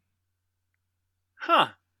 Huh.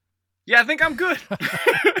 Yeah, I think I'm good.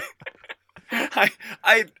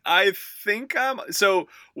 I think so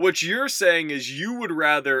what you're saying is you would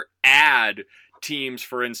rather add teams,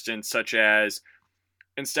 for instance, such as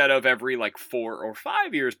instead of every 4 or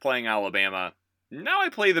 5 years playing Alabama, now I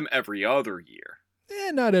play them every other year.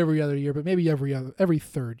 Not every other year, but maybe every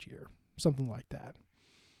third year, something like that.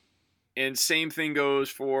 And same thing goes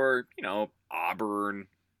for, Auburn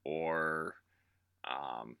or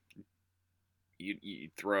you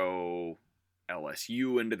throw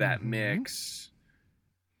LSU into that mix.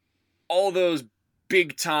 all those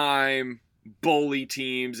big time bully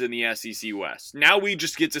teams in the SEC West. Now we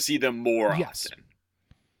just get to see them more often.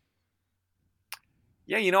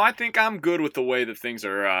 Yeah, I think I'm good with the way that things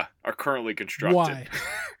are currently constructed. Why?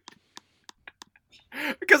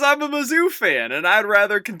 Because I'm a Mizzou fan, and I'd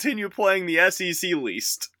rather continue playing the SEC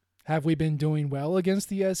least. Have we been doing well against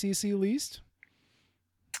the SEC least?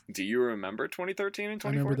 Do you remember 2013 and 2014?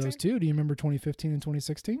 I remember those two. Do you remember 2015 and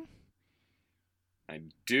 2016? I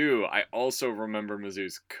do. I also remember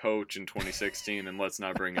Mizzou's coach in 2016, and let's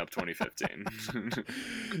not bring up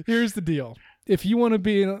 2015. Here's the deal. If you want to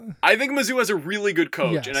be... I think Mizzou has a really good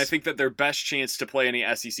coach, yes. and I think that their best chance to play any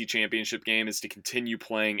SEC championship game is to continue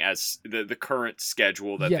playing as the current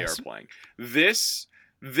schedule that they are playing.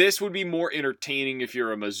 This would be more entertaining if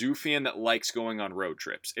you're a Mizzou fan that likes going on road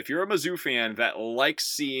trips. If you're a Mizzou fan that likes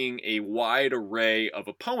seeing a wide array of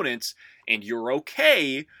opponents, and you're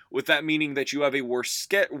okay with that meaning that you have a worse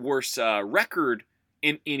record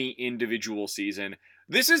in any individual season,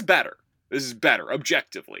 this is better. This is better,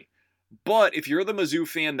 objectively. But if you're the Mizzou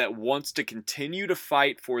fan that wants to continue to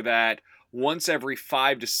fight for that once every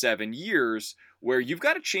 5 to 7 years, where you've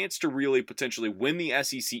got a chance to really potentially win the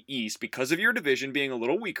SEC East because of your division being a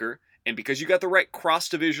little weaker and because you got the right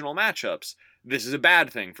cross-divisional matchups, this is a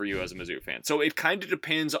bad thing for you as a Mizzou fan. So it kind of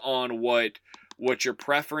depends on what your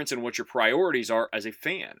preference and what your priorities are as a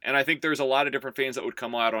fan. And I think there's a lot of different fans that would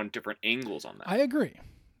come out on different angles on that. I agree.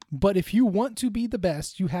 But if you want to be the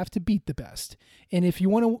best, you have to beat the best. And if you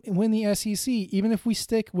want to win the SEC, even if we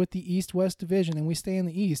stick with the East-West division and we stay in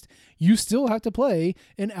the East, you still have to play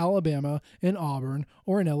in Alabama, in Auburn,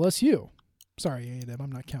 or in LSU. Sorry, A&M,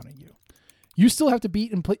 I'm not counting you. You still have to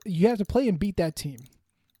beat and play. You have to play and beat that team,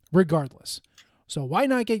 regardless. So why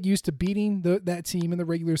not get used to beating that team in the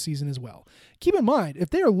regular season as well? Keep in mind, if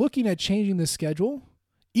they are looking at changing the schedule,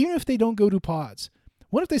 even if they don't go to pods,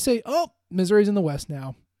 what if they say, "Oh, Missouri's in the West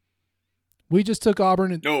now. We just took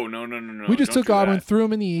Auburn." No. We just took Auburn, threw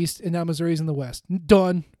them in the East, and now Missouri's in the West.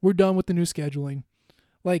 Done. We're done with the new scheduling.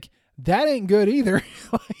 Like, that ain't good either.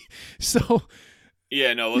 So,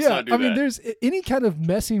 yeah, no, let's not do that. I mean, there's any kind of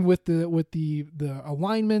messing with the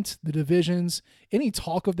alignment, the divisions, any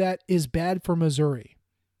talk of that is bad for Missouri.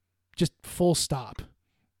 Just full stop.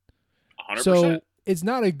 100%. So it's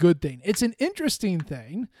not a good thing. It's an interesting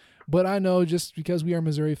thing, but I know just because we are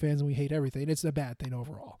Missouri fans and we hate everything, it's a bad thing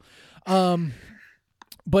overall.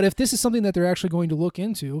 But if this is something that they're actually going to look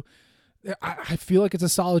into, I feel like it's a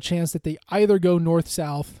solid chance that they either go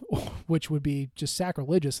north-south, which would be just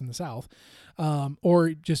sacrilegious in the South,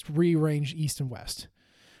 or just rearrange East and West,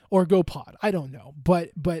 or go pod. I don't know.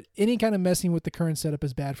 But any kind of messing with the current setup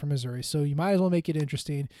is bad for Missouri. So you might as well make it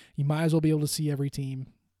interesting. You might as well be able to see every team.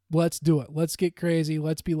 Let's do it. Let's get crazy.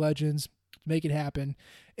 Let's be legends. Make it happen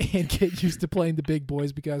and get used to playing the big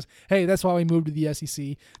boys because, hey, that's why we moved to the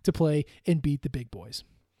SEC, to play and beat the big boys.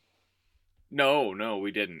 No,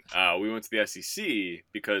 we didn't. We went to the SEC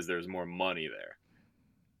because there's more money there.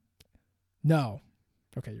 No.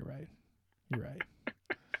 Okay, you're right.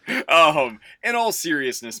 In all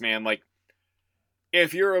seriousness, man, like,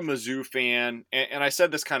 if you're a Mizzou fan, and I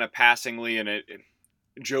said this kind of passingly and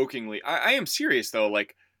jokingly, I am serious, though,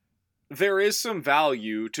 like, there is some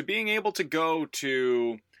value to being able to go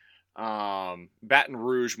to Baton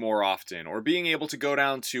Rouge more often, or being able to go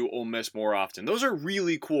down to Ole Miss more often. Those are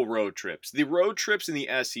really cool road trips. The road trips in the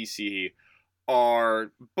SEC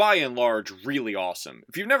are, by and large, really awesome.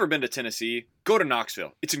 If you've never been to Tennessee, go to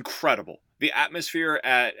Knoxville. It's incredible. The atmosphere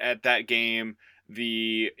at that game,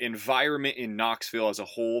 the environment in Knoxville as a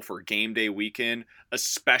whole for game day weekend,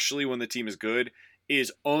 especially when the team is good,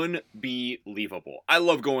 is unbelievable. I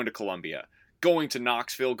love going to Columbia. Going to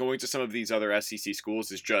Knoxville, going to some of these other SEC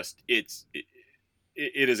schools is just, it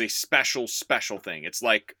is a special thing. It's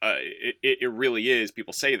like, it really is.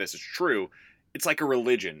 People say this is true. It's like a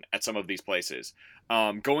religion at some of these places.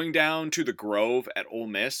 Going down to the Grove at Ole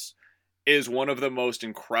Miss is one of the most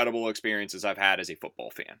incredible experiences I've had as a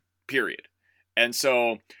football fan, period. And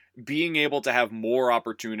so being able to have more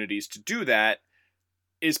opportunities to do that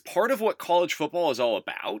is part of what college football is all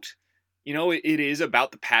about. You know, it is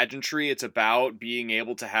about the pageantry. It's about being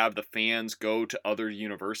able to have the fans go to other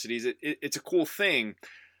universities. It's a cool thing.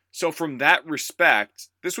 So from that respect,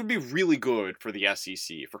 this would be really good for the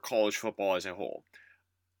SEC, for college football as a whole.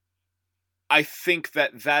 I think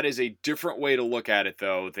that is a different way to look at it,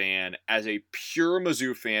 though, than as a pure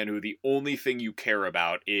Mizzou fan who the only thing you care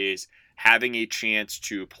about is having a chance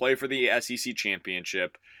to play for the SEC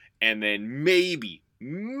championship and then maybe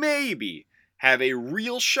have a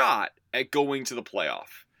real shot at going to the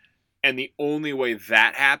playoff. And the only way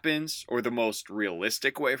that happens, or the most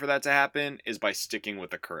realistic way for that to happen, is by sticking with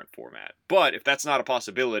the current format. But if that's not a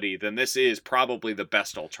possibility, then this is probably the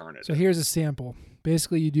best alternative. So here's a sample.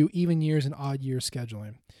 Basically, you do even years and odd years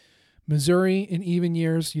scheduling. Missouri in even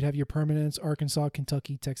years, you'd have your permanents: Arkansas,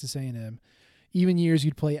 Kentucky, Texas A&M. Even years,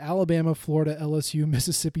 you'd play Alabama, Florida, LSU,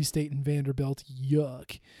 Mississippi State, and Vanderbilt.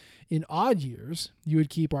 Yuck. In odd years, you would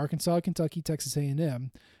keep Arkansas, Kentucky, Texas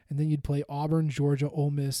A&M, and then you'd play Auburn, Georgia,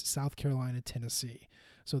 Ole Miss, South Carolina, Tennessee.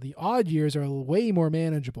 So the odd years are way more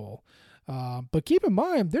manageable. But keep in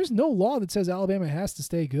mind, there's no law that says Alabama has to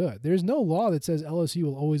stay good. There's no law that says LSU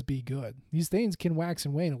will always be good. These things can wax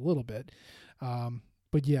and wane a little bit.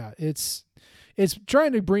 But yeah, it's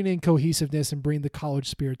trying to bring in cohesiveness and bring the college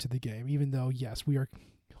spirit to the game, even though, yes, we are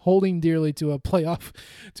holding dearly to a playoff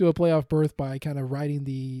berth by kind of riding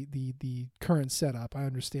the current setup. I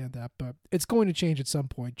understand that, but it's going to change at some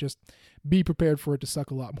point. Just be prepared for it to suck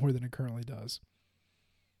a lot more than it currently does.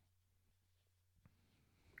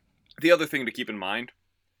 The other thing to keep in mind,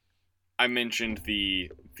 I mentioned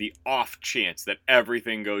the off chance that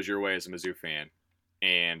everything goes your way as a Mizzou fan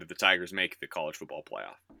and the Tigers make the college football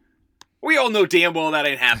playoff. We all know damn well that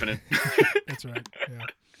ain't happening. That's right. Yeah.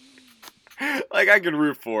 Like, I can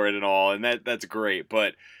root for it and all, and that's great.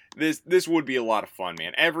 But this would be a lot of fun,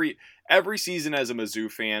 man. Every season as a Mizzou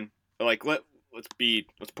fan, like let's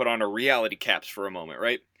put on our reality caps for a moment,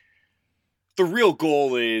 right? The real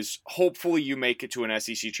goal is hopefully you make it to an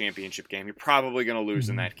SEC championship game. You're probably going to lose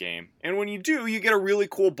in that game. And when you do, you get a really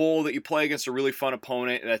cool bowl that you play against a really fun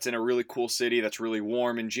opponent that's in a really cool city that's really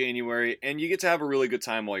warm in January, and you get to have a really good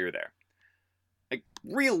time while you're there. Like,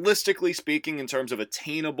 realistically speaking, in terms of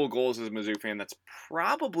attainable goals as a Mizzou fan, that's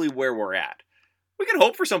probably where we're at. We can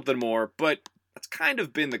hope for something more, but that's kind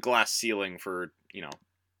of been the glass ceiling for,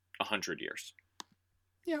 100 years.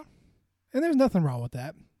 Yeah. And there's nothing wrong with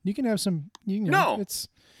that. You can have some, there's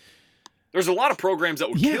a lot of programs that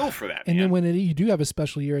would kill for that. And man. then when you do have a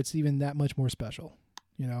special year, it's even that much more special.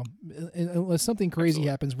 Unless something crazy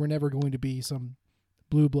happens, we're never going to be some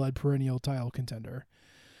blue blood perennial title contender.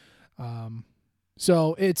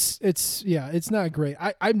 So it's not great.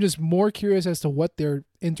 I'm just more curious as to what they're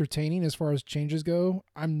entertaining as far as changes go.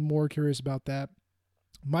 I'm more curious about that.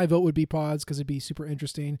 My vote would be pods because it'd be super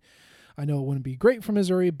interesting. I know it wouldn't be great for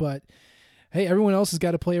Missouri, but hey, everyone else has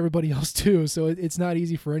got to play everybody else too. So it's not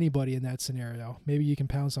easy for anybody in that scenario. Maybe you can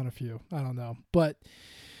pounce on a few. I don't know, but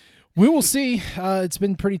we will see. It's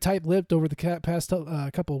been pretty tight-lipped over the past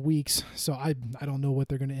couple of weeks. So I don't know what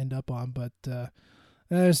they're going to end up on, but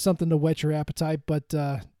there's something to whet your appetite. But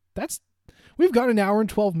we've got an hour and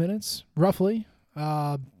 12 minutes roughly.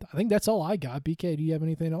 I think that's all I got. BK, do you have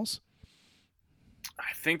anything else?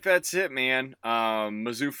 I think that's it, man.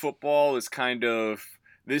 Mizzou football is kind of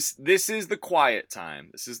this is the quiet time.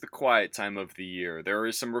 This is the quiet time of the year. There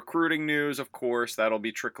is some recruiting news, of course, that'll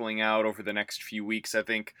be trickling out over the next few weeks. I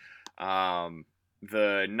think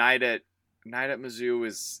the night at Mizzou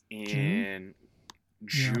is in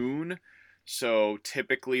June. Yeah. So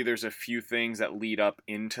typically there's a few things that lead up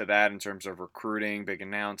into that in terms of recruiting, big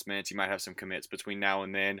announcements. You might have some commits between now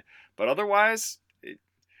and then, but otherwise,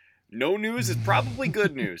 no news is probably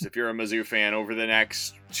good news if you're a Mizzou fan over the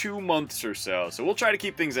next 2 months or so. So we'll try to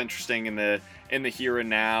keep things interesting in the here and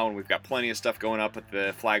now, and we've got plenty of stuff going up at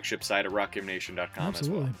the flagship site at RockMNation.com as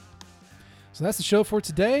well. So that's the show for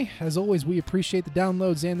today. As always, we appreciate the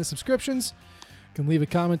downloads and the subscriptions. You can leave a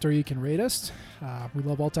comment or you can rate us. We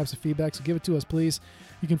love all types of feedback, so give it to us, please.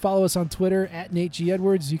 You can follow us on Twitter at Nate G.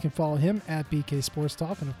 Edwards. You can follow him at BK Sports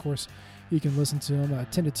Talk, and of course, you can listen to him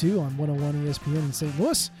 10 to 2 on 101 ESPN in St.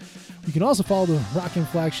 Louis. You can also follow the Rockin'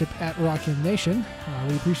 Flagship at Rockin' Nation.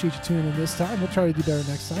 We appreciate you tuning in this time. We'll try to do better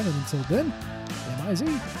next time. And until then, MIZ.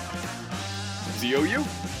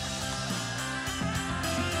 ZOU.